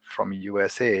are from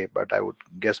USA, but I would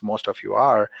guess most of you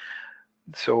are.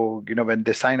 So, when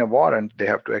they sign a warrant, they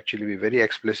have to actually be very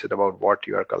explicit about what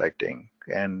you are collecting.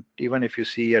 And even if you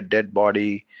see a dead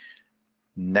body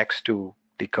next to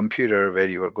the computer where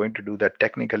you are going to do that,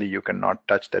 technically you cannot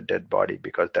touch the dead body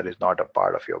because that is not a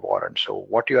part of your warrant. So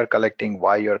what you are collecting,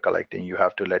 why you are collecting, you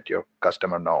have to let your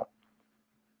customer know.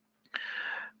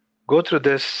 Go through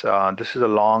this. This is a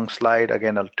long slide.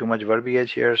 Again, too much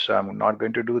verbiage here, so I'm not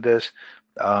going to do this.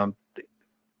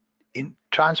 In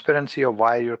transparency of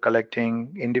why you're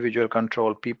collecting, individual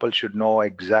control, people should know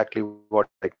exactly what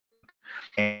they're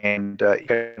collecting. And you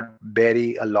can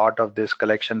bury a lot of this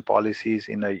collection policies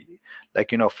in a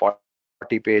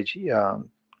 40-page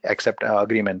accept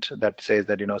agreement that says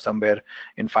that somewhere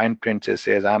in fine print it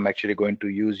says I'm actually going to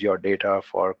use your data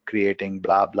for creating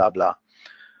blah blah blah.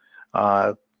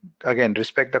 Again,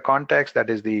 respect the context. That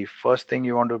is the first thing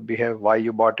you want to behave, why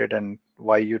you bought it and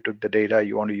why you took the data.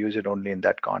 You want to use it only in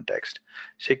that context.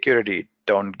 Security,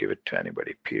 don't give it to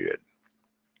anybody, period.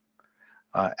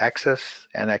 Access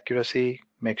and accuracy,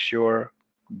 make sure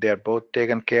they're both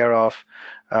taken care of.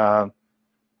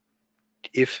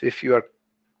 If you are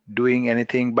doing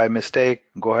anything by mistake,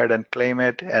 go ahead and claim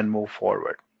it and move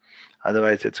forward.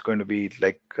 Otherwise, it's going to be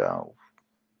like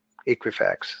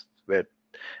Equifax, where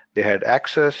they had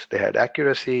access, they had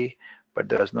accuracy, but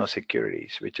there was no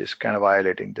securities, which is kind of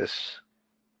violating this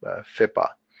FIPA.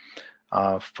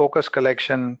 Focus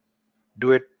collection,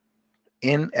 do it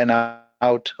in and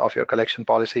out of your collection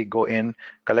policy. Go in,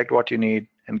 collect what you need,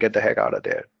 and get the heck out of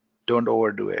there. Don't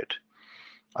overdo it.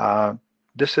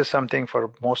 This is something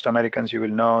for most Americans. You will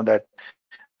know that,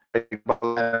 for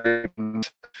example,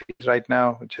 right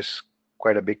now, which is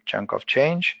quite a big chunk of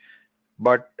change,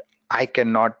 but I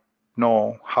cannot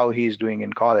know how he's doing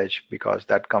in college because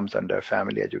that comes under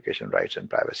Family Education Rights and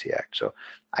Privacy Act. So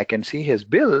I can see his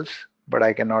bills, but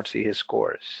I cannot see his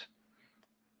scores.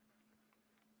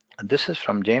 And this is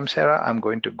from James Serra. I'm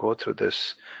going to go through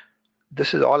this.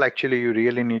 This is all actually you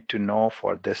really need to know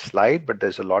for this slide, but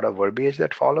there's a lot of verbiage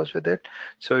that follows with it.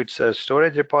 So it's a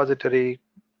storage repository,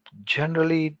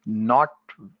 generally not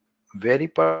very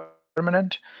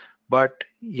permanent, but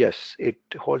yes, it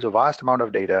holds a vast amount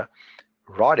of data,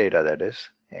 raw data that is.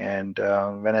 And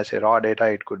when I say raw data,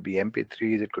 it could be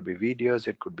MP3s, it could be videos,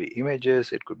 it could be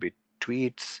images, it could be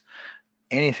tweets,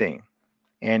 anything.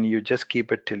 And you just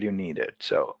keep it till you need it.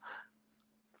 So,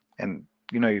 and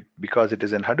because it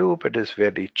is in Hadoop, it is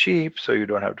very cheap, so you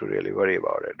don't have to really worry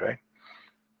about it, right?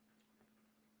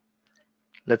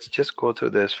 Let's just go through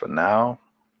this for now,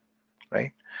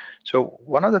 right? So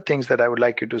one of the things that I would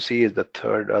like you to see is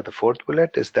the fourth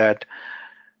bullet is that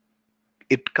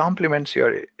it complements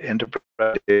your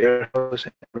enterprise warehouse,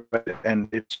 and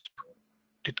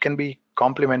it can be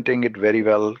complementing it very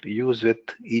well, use with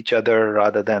each other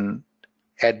rather than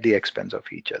at the expense of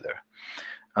each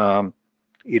other.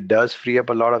 It does free up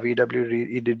a lot of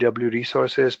EDW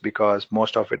resources because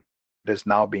most of it is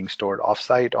now being stored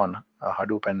offsite on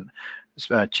Hadoop and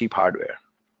cheap hardware.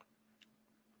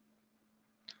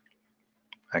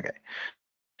 Okay,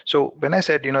 so when I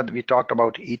said, we talked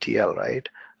about ETL, right,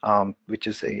 which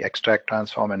is a extract,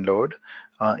 transform, and load.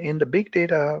 In the big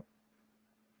data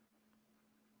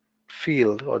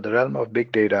field or the realm of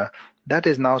big data, that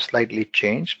is now slightly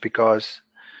changed because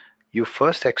you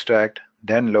first extract,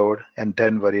 then load, and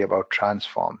then worry about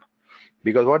transform.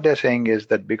 Because what they're saying is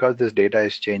that because this data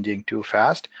is changing too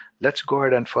fast, let's go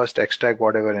ahead and first extract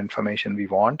whatever information we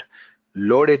want,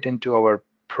 load it into our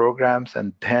programs,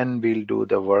 and then we'll do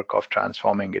the work of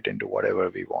transforming it into whatever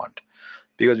we want.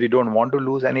 Because we don't want to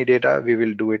lose any data, we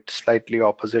will do it slightly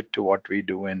opposite to what we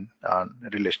do in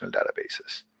relational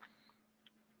databases.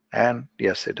 And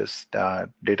yes, it is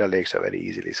data lakes are very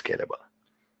easily scalable.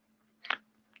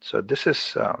 So this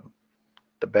is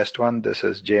the best one. This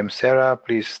is James Serra.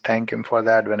 Please thank him for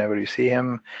that whenever you see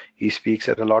him. He speaks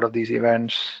at a lot of these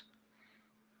events.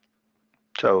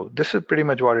 So this is pretty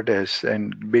much what it is.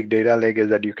 And big data lake is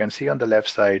that you can see on the left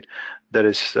side, there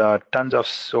is tons of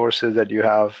sources that you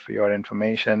have your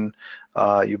information.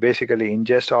 You basically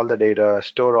ingest all the data,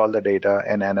 store all the data,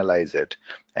 and analyze it.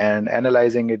 And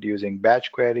analyzing it using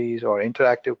batch queries or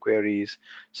interactive queries,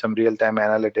 some real-time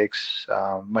analytics,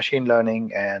 machine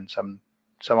learning, and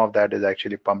some of that is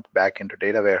actually pumped back into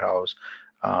data warehouse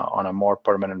on a more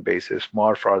permanent basis,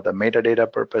 more for the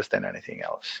metadata purpose than anything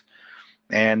else.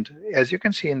 And as you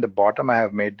can see in the bottom, I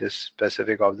have made this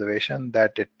specific observation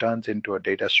that it turns into a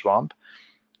data swamp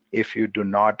if you do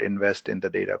not invest in the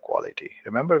data quality.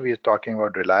 Remember, we are talking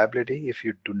about reliability. If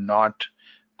you do not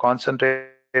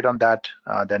concentrate on that,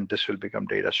 then this will become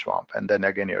data swamp. And then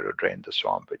again, you have to drain the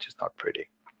swamp, which is not pretty.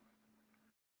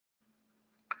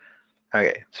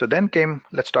 Okay, so then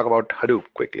let's talk about Hadoop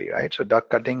quickly, right? So Doug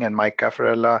Cutting and Mike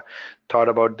Caffarella thought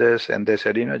about this, and they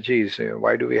said, geez,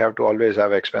 why do we have to always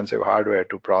have expensive hardware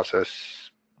to process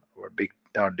our big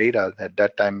data? At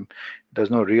that time,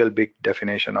 there's no real big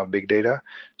definition of big data.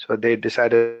 So they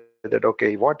decided that,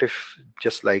 okay, what if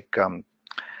just like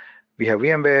we have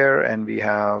VMware and we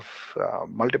have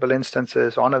multiple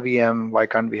instances on a VM, why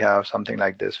can't we have something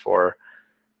like this for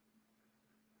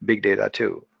big data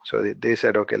too? So they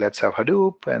said, okay, let's have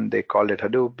Hadoop, and they called it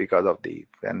Hadoop because of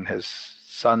and his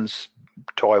son's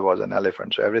toy was an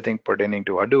elephant. So everything pertaining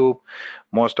to Hadoop,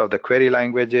 most of the query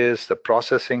languages, the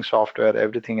processing software,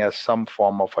 everything has some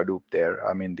form of Hadoop there.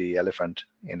 I mean, the elephant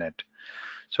in it.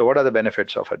 So what are the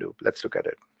benefits of Hadoop? Let's look at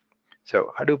it.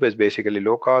 So Hadoop is basically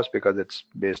low cost because it's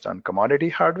based on commodity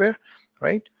hardware,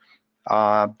 right?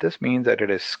 This means that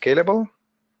it is scalable,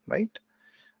 right?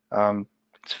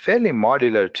 It's fairly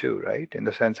modular too, right? In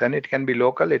the sense, and it can be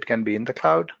local, it can be in the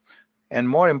cloud. And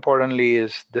more importantly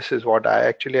this is what I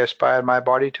actually aspire my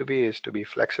body to be, is to be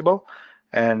flexible.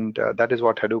 And that is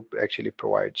what Hadoop actually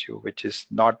provides you, which is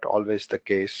not always the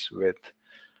case with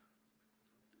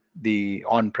the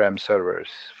on-prem servers.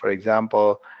 For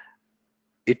example,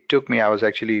 it took me, I was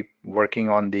actually working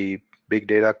on the big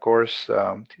data course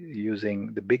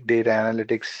using the big data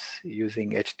analytics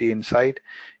using HD Insight.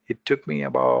 It took me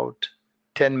about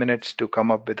 10 minutes to come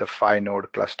up with a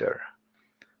 5-node cluster.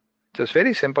 So it's a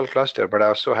very simple cluster, but I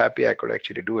was so happy I could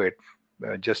actually do it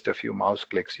just a few mouse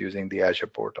clicks using the Azure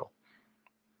portal.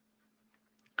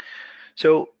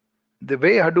 So the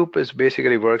way Hadoop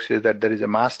basically works is that there is a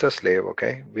master slave,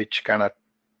 okay, which kind of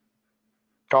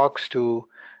talks to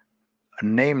a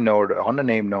name node,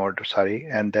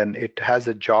 and then it has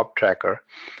a job tracker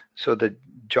So the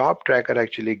job tracker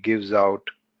actually gives out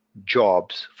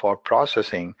jobs for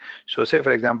processing. So say,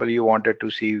 for example, you wanted to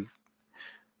see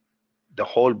the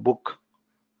whole book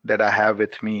that I have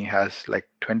with me has like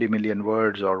 20 million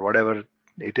words or whatever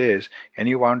it is, and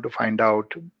you want to find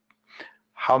out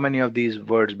how many of these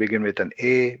words begin with an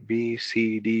A, B,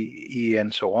 C, D, E,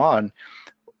 and so on.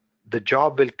 The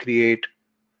job will create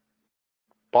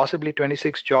possibly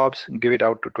 26 jobs, give it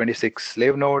out to 26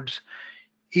 slave nodes.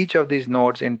 Each of these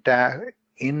nodes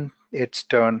in its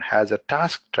turn has a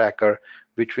task tracker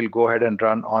which will go ahead and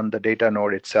run on the data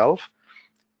node itself,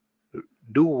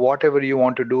 do whatever you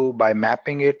want to do by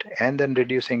mapping it and then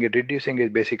reducing it. Reducing is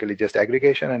basically just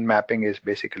aggregation, and mapping is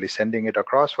basically sending it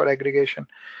across for aggregation,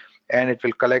 and it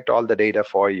will collect all the data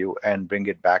for you and bring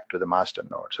it back to the master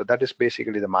node. So that is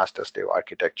basically the master slave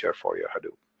architecture for your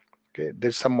Hadoop. Okay,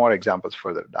 there's some more examples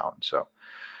further down. So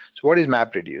what is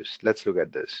MapReduce? Let's look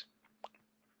at this.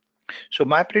 So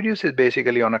MapReduce is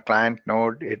basically on a client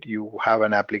node. You have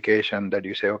an application that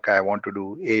you say, okay, I want to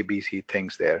do A, B, C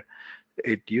things there.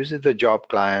 It uses the job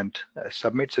client,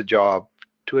 submits a job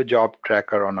to a job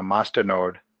tracker on a master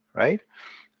node, right?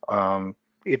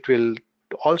 It will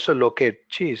also locate,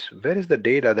 geez, where is the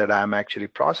data that I'm actually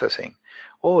processing?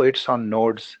 Oh, it's on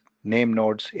nodes, name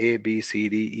nodes A, B, C,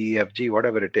 D, E, F, G,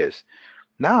 whatever it is.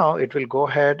 Now it will go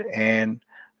ahead and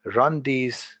run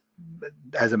these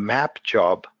as a map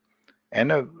job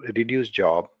and a reduce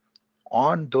job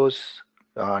on those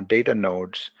data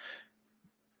nodes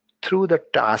through the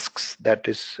tasks that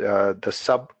is the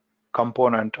sub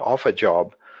component of a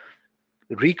job,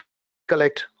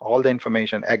 recollect all the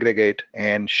information, aggregate,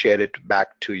 and share it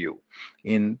back to you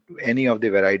in any of the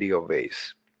variety of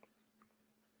ways.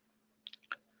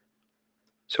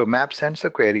 So map sends the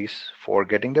queries for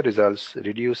getting the results.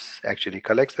 Reduce actually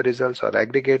collects the results or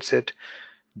aggregates it.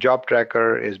 Job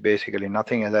tracker is basically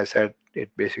nothing. As I said, it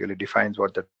basically defines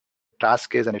what the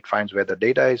task is and it finds where the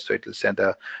data is. So it will send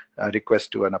a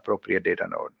request to an appropriate data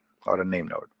node or a name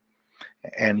node.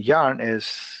 And Yarn is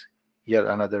yet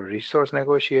another resource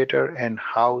negotiator, and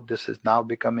how this is now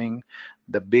becoming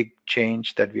the big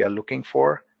change that we are looking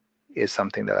for is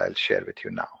something that I'll share with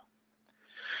you now.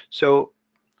 So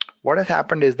what has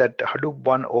happened is that Hadoop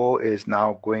 1.0 is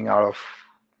now going out of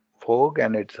vogue,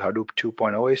 and it's Hadoop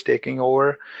 2.0 is taking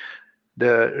over.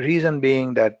 The reason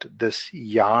being that this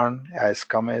yarn has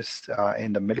come as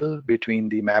in the middle between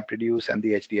the MapReduce and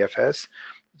the HDFS.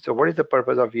 So what is the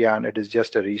purpose of yarn? It is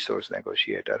just a resource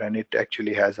negotiator, and it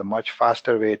actually has a much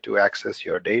faster way to access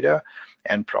your data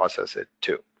and process it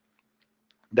too.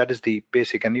 That is the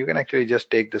basic, and you can actually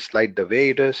just take the slide the way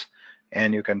it is,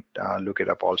 and you can look it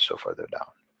up also further down.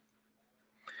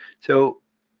 So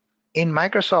in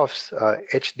Microsoft's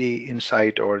HD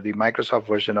Insight, or the Microsoft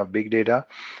version of big data,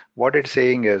 what it's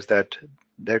saying is that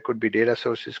there could be data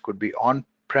sources, could be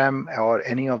on-prem or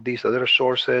any of these other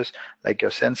sources, like your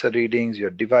sensor readings, your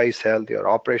device health, your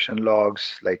operation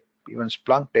logs, like even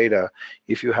Splunk data.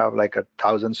 If you have like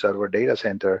 1,000 server data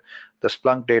center, the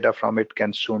Splunk data from it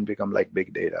can soon become like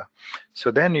big data.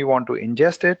 So then you want to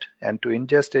ingest it, and to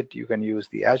ingest it, you can use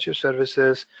the Azure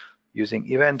services using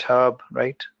Event Hub,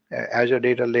 right? Azure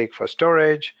Data Lake for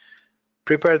storage,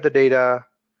 prepare the data,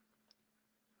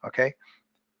 okay,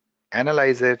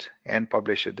 analyze it, and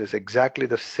publish it. This is exactly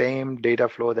the same data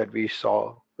flow that we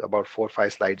saw about 4 or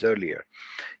 5 slides earlier.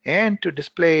 And to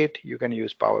display it, you can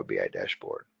use Power BI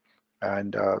dashboard.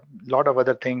 And a lot of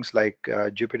other things like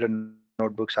Jupyter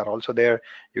notebooks are also there.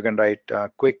 You can write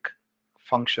quick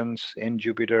functions in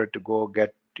Jupyter to go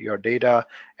get your data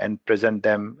and present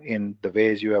them in the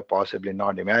ways you have possibly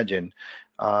not imagined.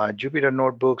 Jupyter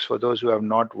notebooks, for those who have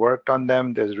not worked on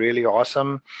them, they're really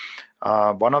awesome.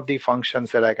 One of the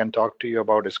functions that I can talk to you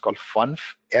about is called FUNF,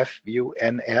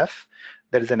 F-U-N-F.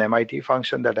 There is an MIT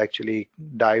function that actually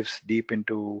dives deep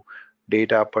into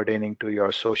data pertaining to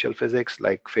your social physics,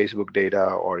 like Facebook data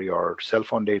or your cell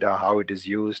phone data, how it is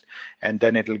used, and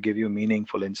then it'll give you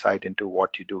meaningful insight into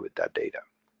what you do with that data.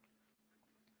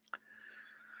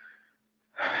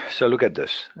 So look at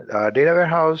this, data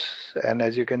warehouse, and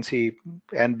as you can see,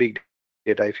 and big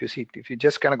data. If you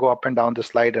just kind of go up and down the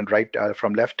slide and right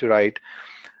from left to right,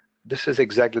 this is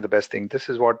exactly the best thing. This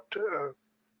is what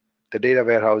the data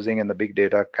warehousing and the big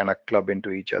data kind of club into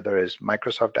each other. Is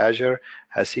Microsoft Azure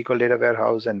has SQL data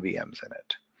warehouse and VMs in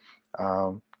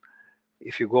it.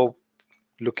 If you go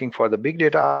looking for the big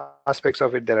data aspects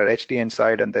of it, there are HD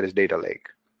Insight and there is Data Lake,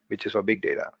 which is for big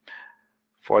data.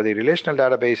 For the relational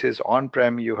databases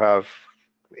on-prem, you have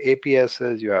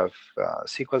APSs, you have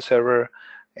SQL Server,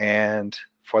 and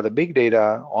for the big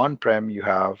data on-prem, you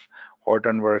have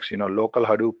Hortonworks, local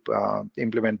Hadoop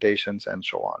implementations, and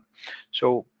so on.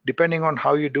 So depending on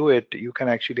how you do it, you can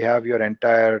actually have your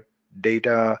entire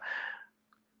data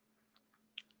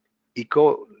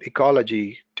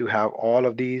ecology to have all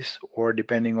of these, or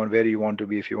depending on where you want to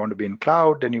be. If you want to be in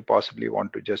cloud, then you possibly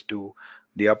want to just do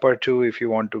the upper two. If you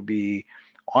want to be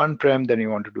on-prem, then you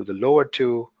want to do the lower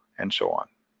two, and so on.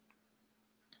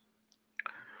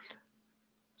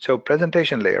 So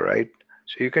presentation layer, right?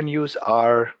 So you can use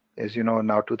R, as you know,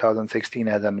 now 2016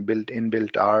 has an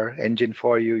inbuilt R engine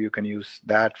for you. You can use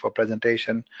that for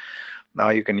presentation. Now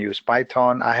you can use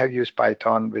Python. I have used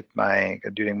Python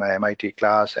during my MIT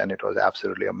class, and it was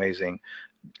absolutely amazing.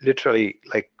 Literally,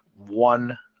 like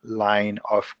one line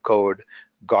of code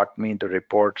got me the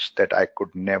reports that I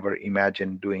could never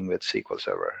imagine doing with SQL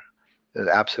Server. It's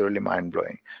absolutely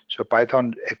mind-blowing. So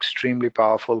Python, extremely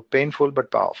powerful, painful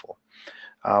but powerful.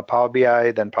 Power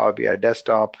BI, then Power BI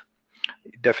Desktop,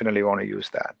 you definitely want to use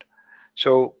that.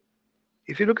 So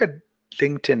if you look at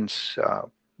LinkedIn's,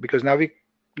 because now we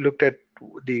looked at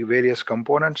the various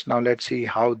components, now let's see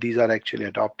how these are actually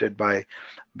adopted by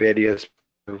various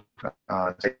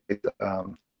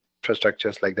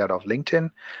infrastructures like that of LinkedIn.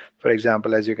 For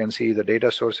example, as you can see, the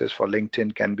data sources for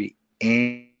LinkedIn can be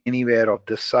anywhere of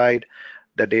this side.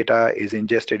 The data is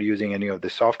ingested using any of the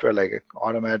software like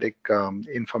Automatic,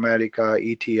 Informatica,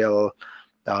 ETL,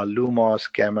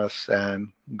 Lumos, Camus,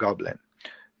 and Goblin.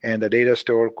 And the data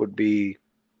store could be,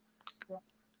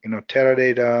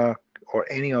 Teradata or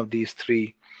any of these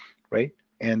three, right?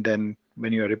 And then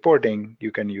when you're reporting,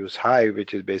 you can use Hive,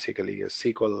 which is basically a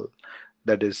SQL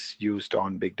that is used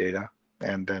on big data,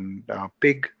 and then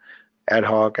Pig, ad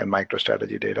hoc, and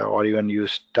MicroStrategy data, or even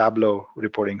use Tableau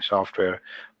reporting software.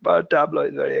 But Tableau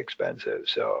is very expensive,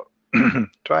 so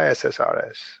try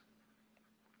SSRS.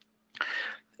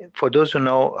 For those who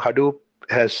know, Hadoop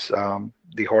has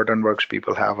the Hortonworks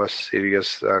people have a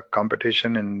serious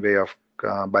competition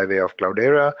by way of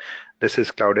Cloudera. This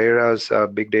is Cloudera's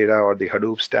big data or the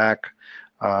Hadoop stack.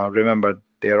 Remember,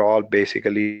 they're all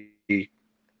basically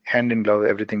hand in glove.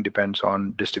 Everything depends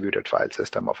on distributed file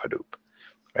system of Hadoop,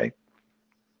 right?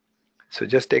 So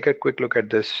just take a quick look at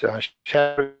this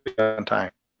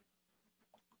time.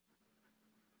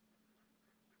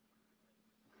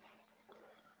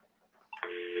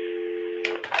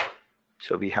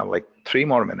 So we have like 3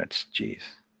 more minutes. Geez.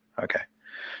 Okay.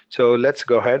 So let's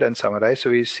go ahead and summarize. So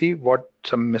we see what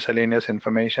some miscellaneous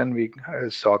information. We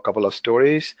saw a couple of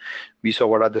stories. We saw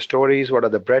what are the stories, what are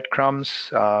the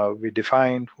breadcrumbs. We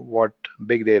defined what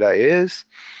big data is.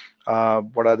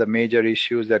 What are the major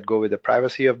issues that go with the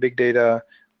privacy of big data?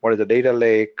 What is the data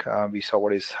lake? We saw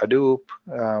what is Hadoop,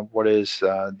 what is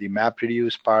the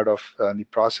MapReduce part of the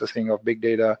processing of big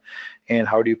data, and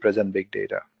how do you present big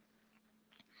data.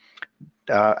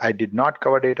 I did not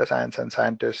cover data science and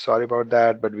scientists, sorry about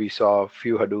that, but we saw a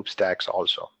few Hadoop stacks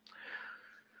also.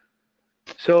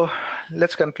 So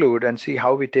let's conclude and see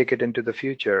how we take it into the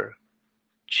future.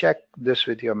 Check this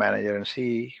with your manager and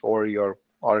see, or your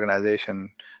organization,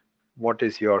 what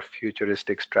is your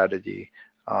futuristic strategy?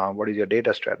 What is your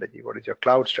data strategy? What is your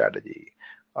cloud strategy?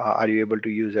 Are you able to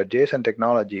use adjacent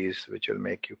technologies which will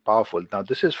make you powerful? Now,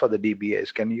 this is for the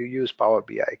DBAs. Can you use Power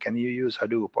BI? Can you use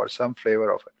Hadoop or some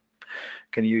flavor of it?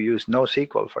 Can you use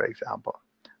NoSQL, for example?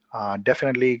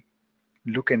 Definitely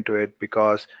look into it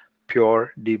because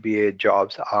pure DBA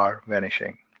jobs are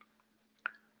vanishing.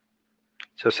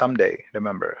 So someday,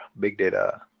 remember, big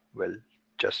data will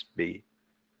just be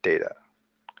data.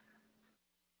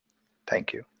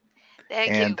 Thank you.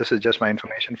 Thank and you. This is just my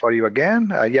information for you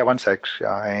again. Yeah, one sec.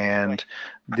 And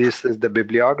this is the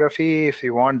bibliography. If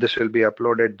you want, this will be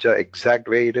uploaded the exact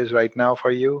way it is right now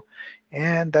for you.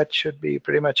 And that should be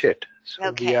pretty much it. So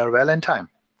Okay. We are well in time.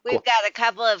 We've Cool. got a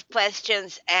couple of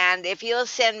questions, and if you'll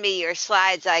send me your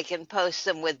slides, I can post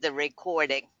them with the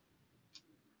recording.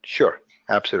 Sure,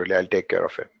 absolutely. I'll take care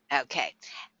of it. Okay.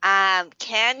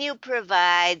 Can you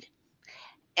provide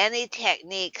any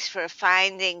techniques for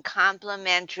finding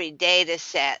complementary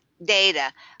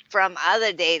data from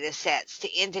other data sets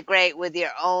to integrate with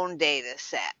your own data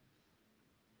set?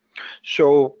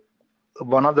 So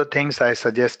one of the things I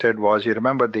suggested was, you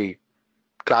remember the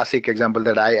classic example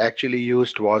that I actually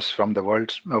used was from the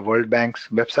World Bank's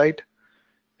website.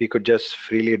 We could just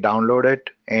freely download it,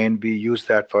 and we use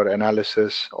that for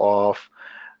analysis of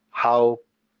how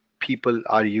people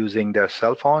are using their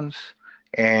cell phones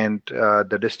and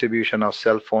the distribution of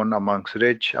cell phone amongst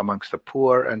rich, amongst the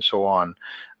poor, and so on.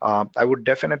 I would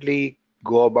definitely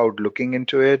go about looking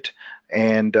into it.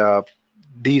 And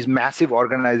these massive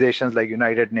organizations like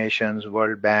United Nations,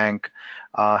 World Bank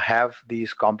have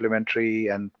these complementary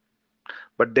and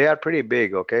but they are pretty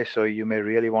big, okay? So you may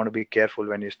really want to be careful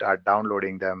when you start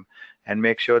downloading them, and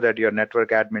make sure that your network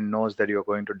admin knows that you're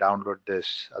going to download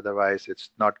this. Otherwise,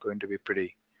 it's not going to be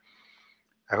pretty.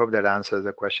 I hope that answers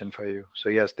the question for you. So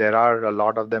yes, there are a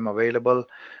lot of them available.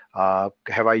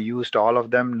 Have I used all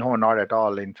of them? No, not at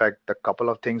all. In fact, the couple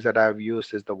of things that I've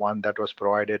used is the one that was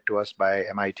provided to us by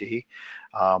MIT.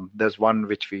 There's one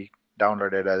which we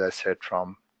downloaded, as I said,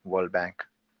 from World Bank.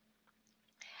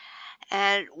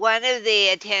 And one of the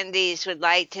attendees would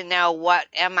like to know what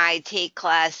MIT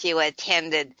class you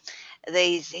attended.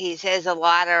 He says a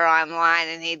lot are online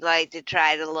and he'd like to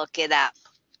try to look it up.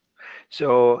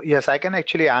 So yes, I can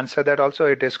actually answer that also.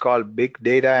 It is called Big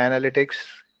Data Analytics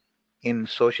in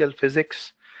Social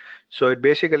Physics. So it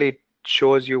basically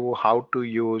shows you how to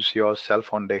use your cell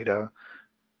phone data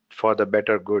for the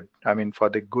better good. I mean, for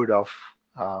the good of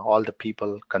all the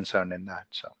people concerned in that.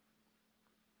 So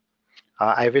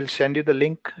I will send you the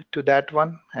link to that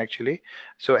one actually.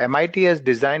 So MIT has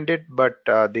designed it, but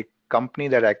the company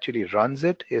that actually runs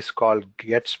it is called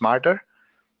Get Smarter.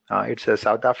 It's a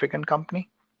South African company.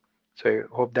 So I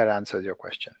hope that answers your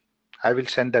question. I will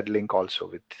send that link also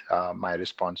with my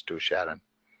response to Sharon.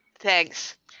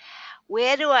 Thanks.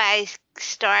 Where do I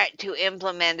start to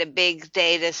implement a big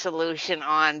data solution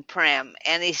on-prem?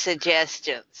 Any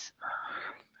suggestions?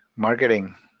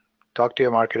 Marketing. Talk to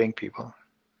your marketing people.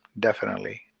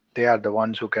 Definitely. They are the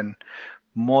ones who can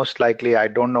most likely, I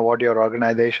don't know what your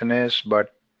organization is,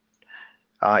 but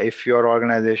if your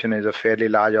organization is a fairly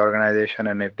large organization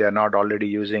and if they're not already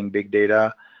using big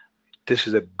data, this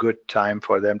is a good time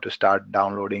for them to start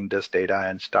downloading this data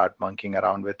and start monkeying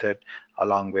around with it,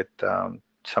 along with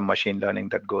some machine learning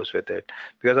that goes with it.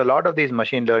 Because a lot of these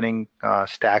machine learning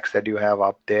stacks that you have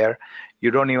up there,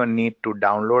 you don't even need to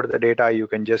download the data. You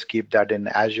can just keep that in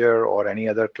Azure or any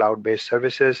other cloud-based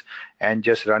services and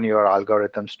just run your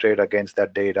algorithm straight against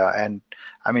that data. And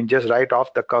I mean, just right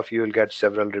off the cuff, you'll get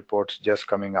several reports just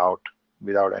coming out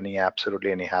without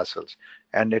absolutely any hassles.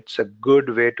 And it's a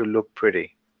good way to look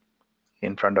pretty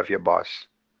in front of your boss.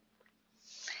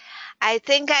 I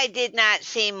think I did not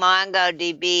see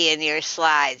MongoDB in your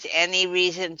slides. Any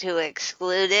reason to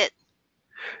exclude it?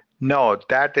 No,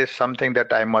 that is something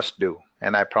that I must do.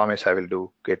 And I promise I will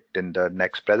do it in the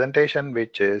next presentation,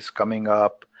 which is coming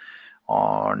up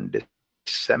on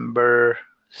December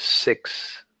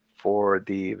 6th for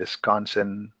the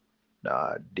Wisconsin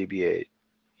DBA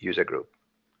user group.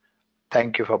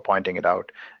 Thank you for pointing it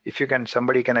out. If you can,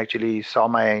 somebody can actually saw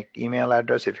my email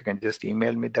address. If you can just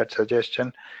email me that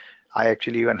suggestion. I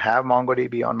actually even have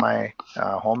MongoDB on my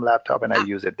home laptop, and I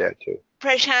use it there too.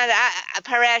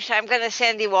 Paresh, I'm going to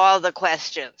send you all the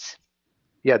questions.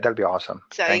 Yeah, that'll be awesome.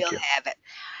 So Thank you'll you. have it.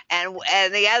 And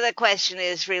the other question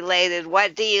is related.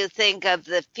 What do you think of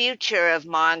the future of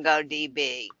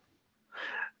MongoDB?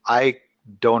 I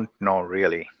don't know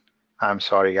really. I'm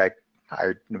sorry. I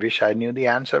wish I knew the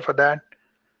answer for that.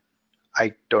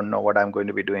 I don't know what I'm going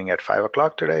to be doing at 5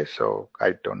 o'clock today, so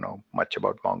I don't know much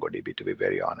about MongoDB, to be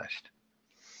very honest.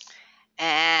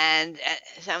 And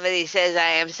somebody says, I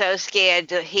am so scared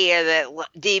to hear that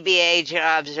DBA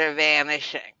jobs are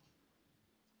vanishing.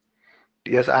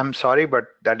 Yes, I'm sorry, but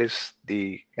that is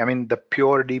the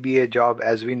pure DBA job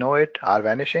as we know it are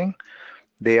vanishing.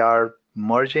 They are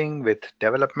merging with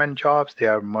development jobs. They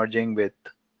are merging with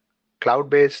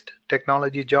cloud-based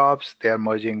technology jobs. They are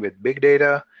merging with big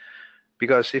data.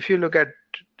 Because if you look at,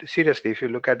 seriously, if you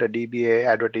look at a DBA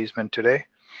advertisement today,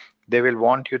 they will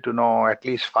want you to know at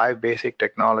least 5 basic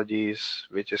technologies,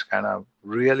 which is kind of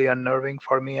really unnerving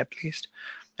for me at least.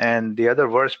 And the other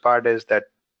worst part is that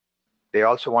they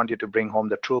also want you to bring home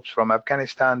the troops from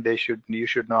Afghanistan. You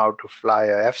should know how to fly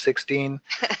a F-16.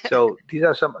 So these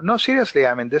are no, seriously,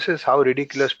 I mean, this is how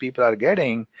ridiculous people are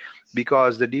getting,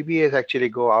 because the DBAs actually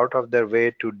go out of their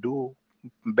way to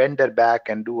bend their back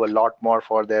and do a lot more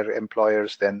for their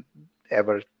employers than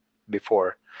ever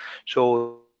before.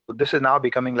 So this is now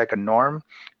becoming like a norm.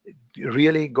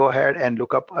 Really go ahead and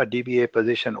look up a DBA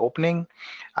position opening.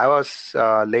 I was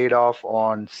laid off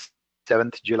on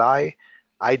 7th July.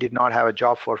 I did not have a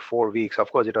job for 4 weeks.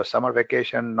 Of course, it was summer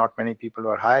vacation. Not many people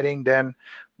were hiring then,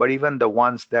 but even the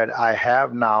ones that I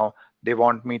have now, they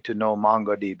want me to know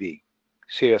MongoDB.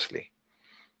 Seriously.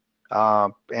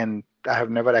 And I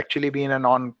have never actually been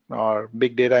an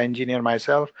big data engineer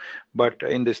myself, but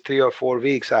in this 3 or 4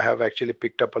 weeks, I have actually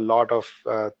picked up a lot of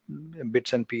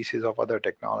bits and pieces of other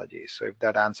technologies. So if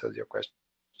that answers your question,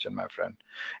 my friend.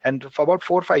 And for about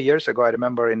 4 or 5 years ago, I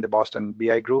remember in the Boston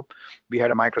BI group, we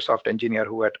had a Microsoft engineer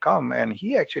who had come, and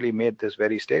he actually made this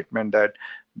very statement that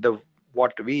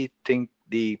what we think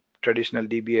the traditional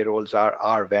DBA roles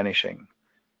are vanishing.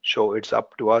 So it's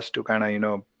up to us to kind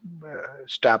of,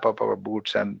 strap up our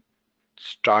boots and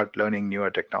start learning newer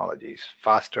technologies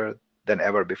faster than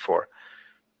ever before.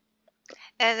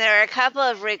 And there are a couple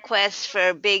of requests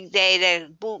for big data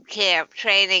boot camp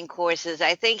training courses.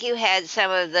 I think you had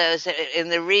some of those in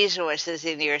the resources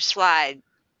in your slide.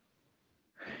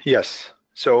 Yes.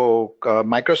 So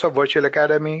Microsoft Virtual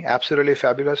Academy, absolutely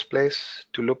fabulous place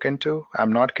to look into.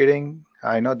 I'm not kidding.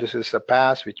 I know this is a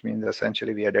pass, which means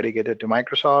essentially we are dedicated to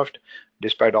Microsoft.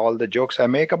 Despite all the jokes I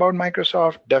make about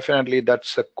Microsoft, definitely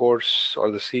that's a course or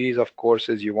the series of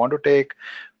courses you want to take.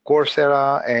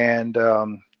 Coursera and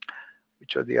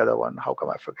which was the other one? How come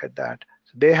I forget that?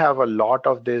 So they have a lot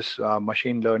of this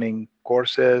machine learning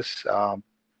courses,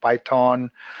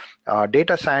 Python,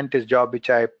 data scientist job, which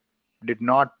I did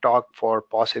not talk for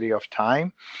paucity of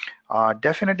time.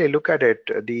 Definitely look at it.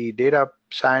 The data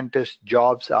scientist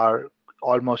jobs are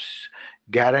almost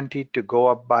guaranteed to go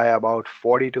up by about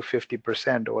 40 to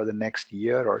 50% over the next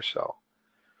year or so.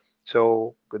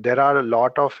 So there are a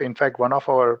lot of, in fact, one of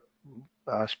our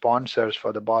sponsors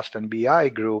for the Boston BI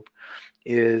group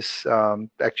is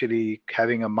actually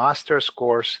having a master's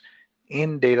course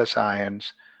in data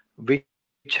science, which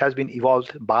has been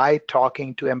evolved by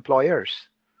talking to employers.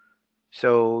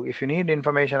 So if you need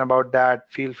information about that,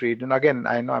 feel free. And again,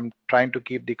 I know I'm trying to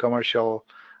keep the commercial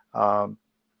um,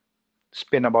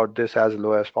 spin about this as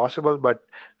low as possible, but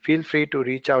feel free to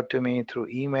reach out to me through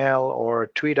email or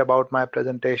tweet about my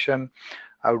presentation.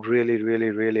 I would really, really,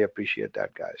 really appreciate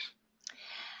that, guys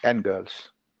and girls.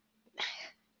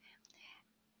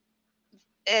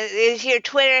 Is your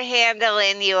Twitter handle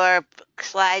in your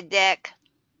slide deck?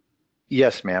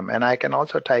 Yes, ma'am. And I can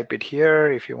also type it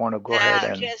here if you want to go ahead No,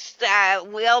 and. just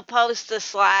we'll post the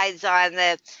slides on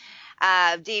the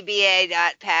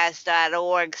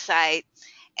dba.pass.org site,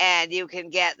 and you can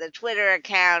get the Twitter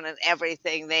account and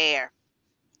everything there.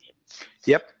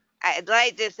 Yep. I'd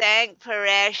like to thank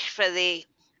Paresh for the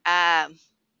um,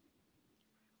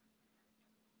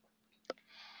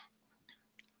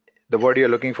 The word you're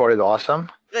looking for is awesome.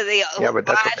 for the Yeah, but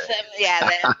that's okay. awesome, yeah,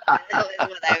 that was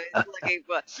what I was looking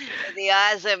for the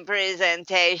awesome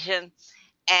presentation.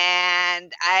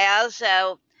 And I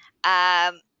also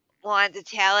want to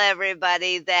tell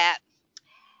everybody that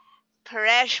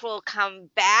Paresh will come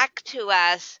back to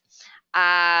us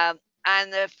on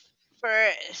the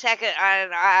second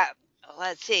on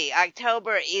let's see,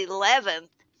 October 11th,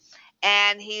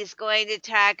 and he's going to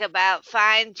talk about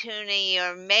fine tuning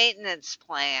your maintenance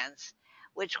plans,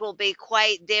 which will be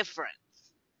quite different.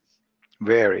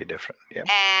 Very different. Yeah.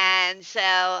 And so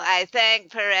I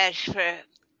thank Paresh for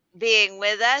being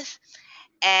with us,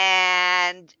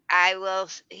 and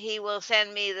he will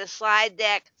send me the slide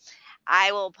deck.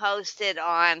 I will post it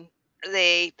on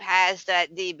the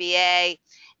pass.dba,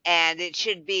 and it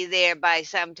should be there by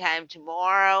sometime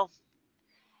tomorrow.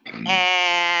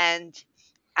 And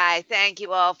I thank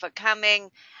you all for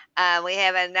coming. We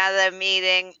have another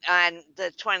meeting on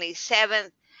the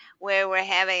 27th where we're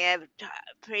having a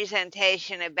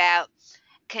presentation about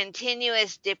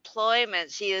continuous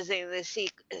deployments using the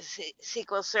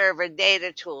SQL Server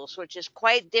data tools, which is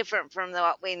quite different from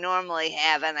what we normally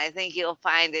have, and I think you'll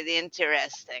find it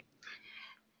interesting.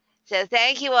 So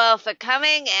thank you all for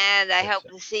coming, and I hope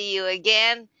to see you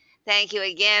again. Thank you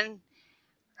again.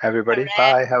 Everybody, Paresh.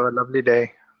 bye. Have a lovely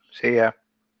day. See ya.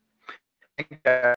 Thank you, guys.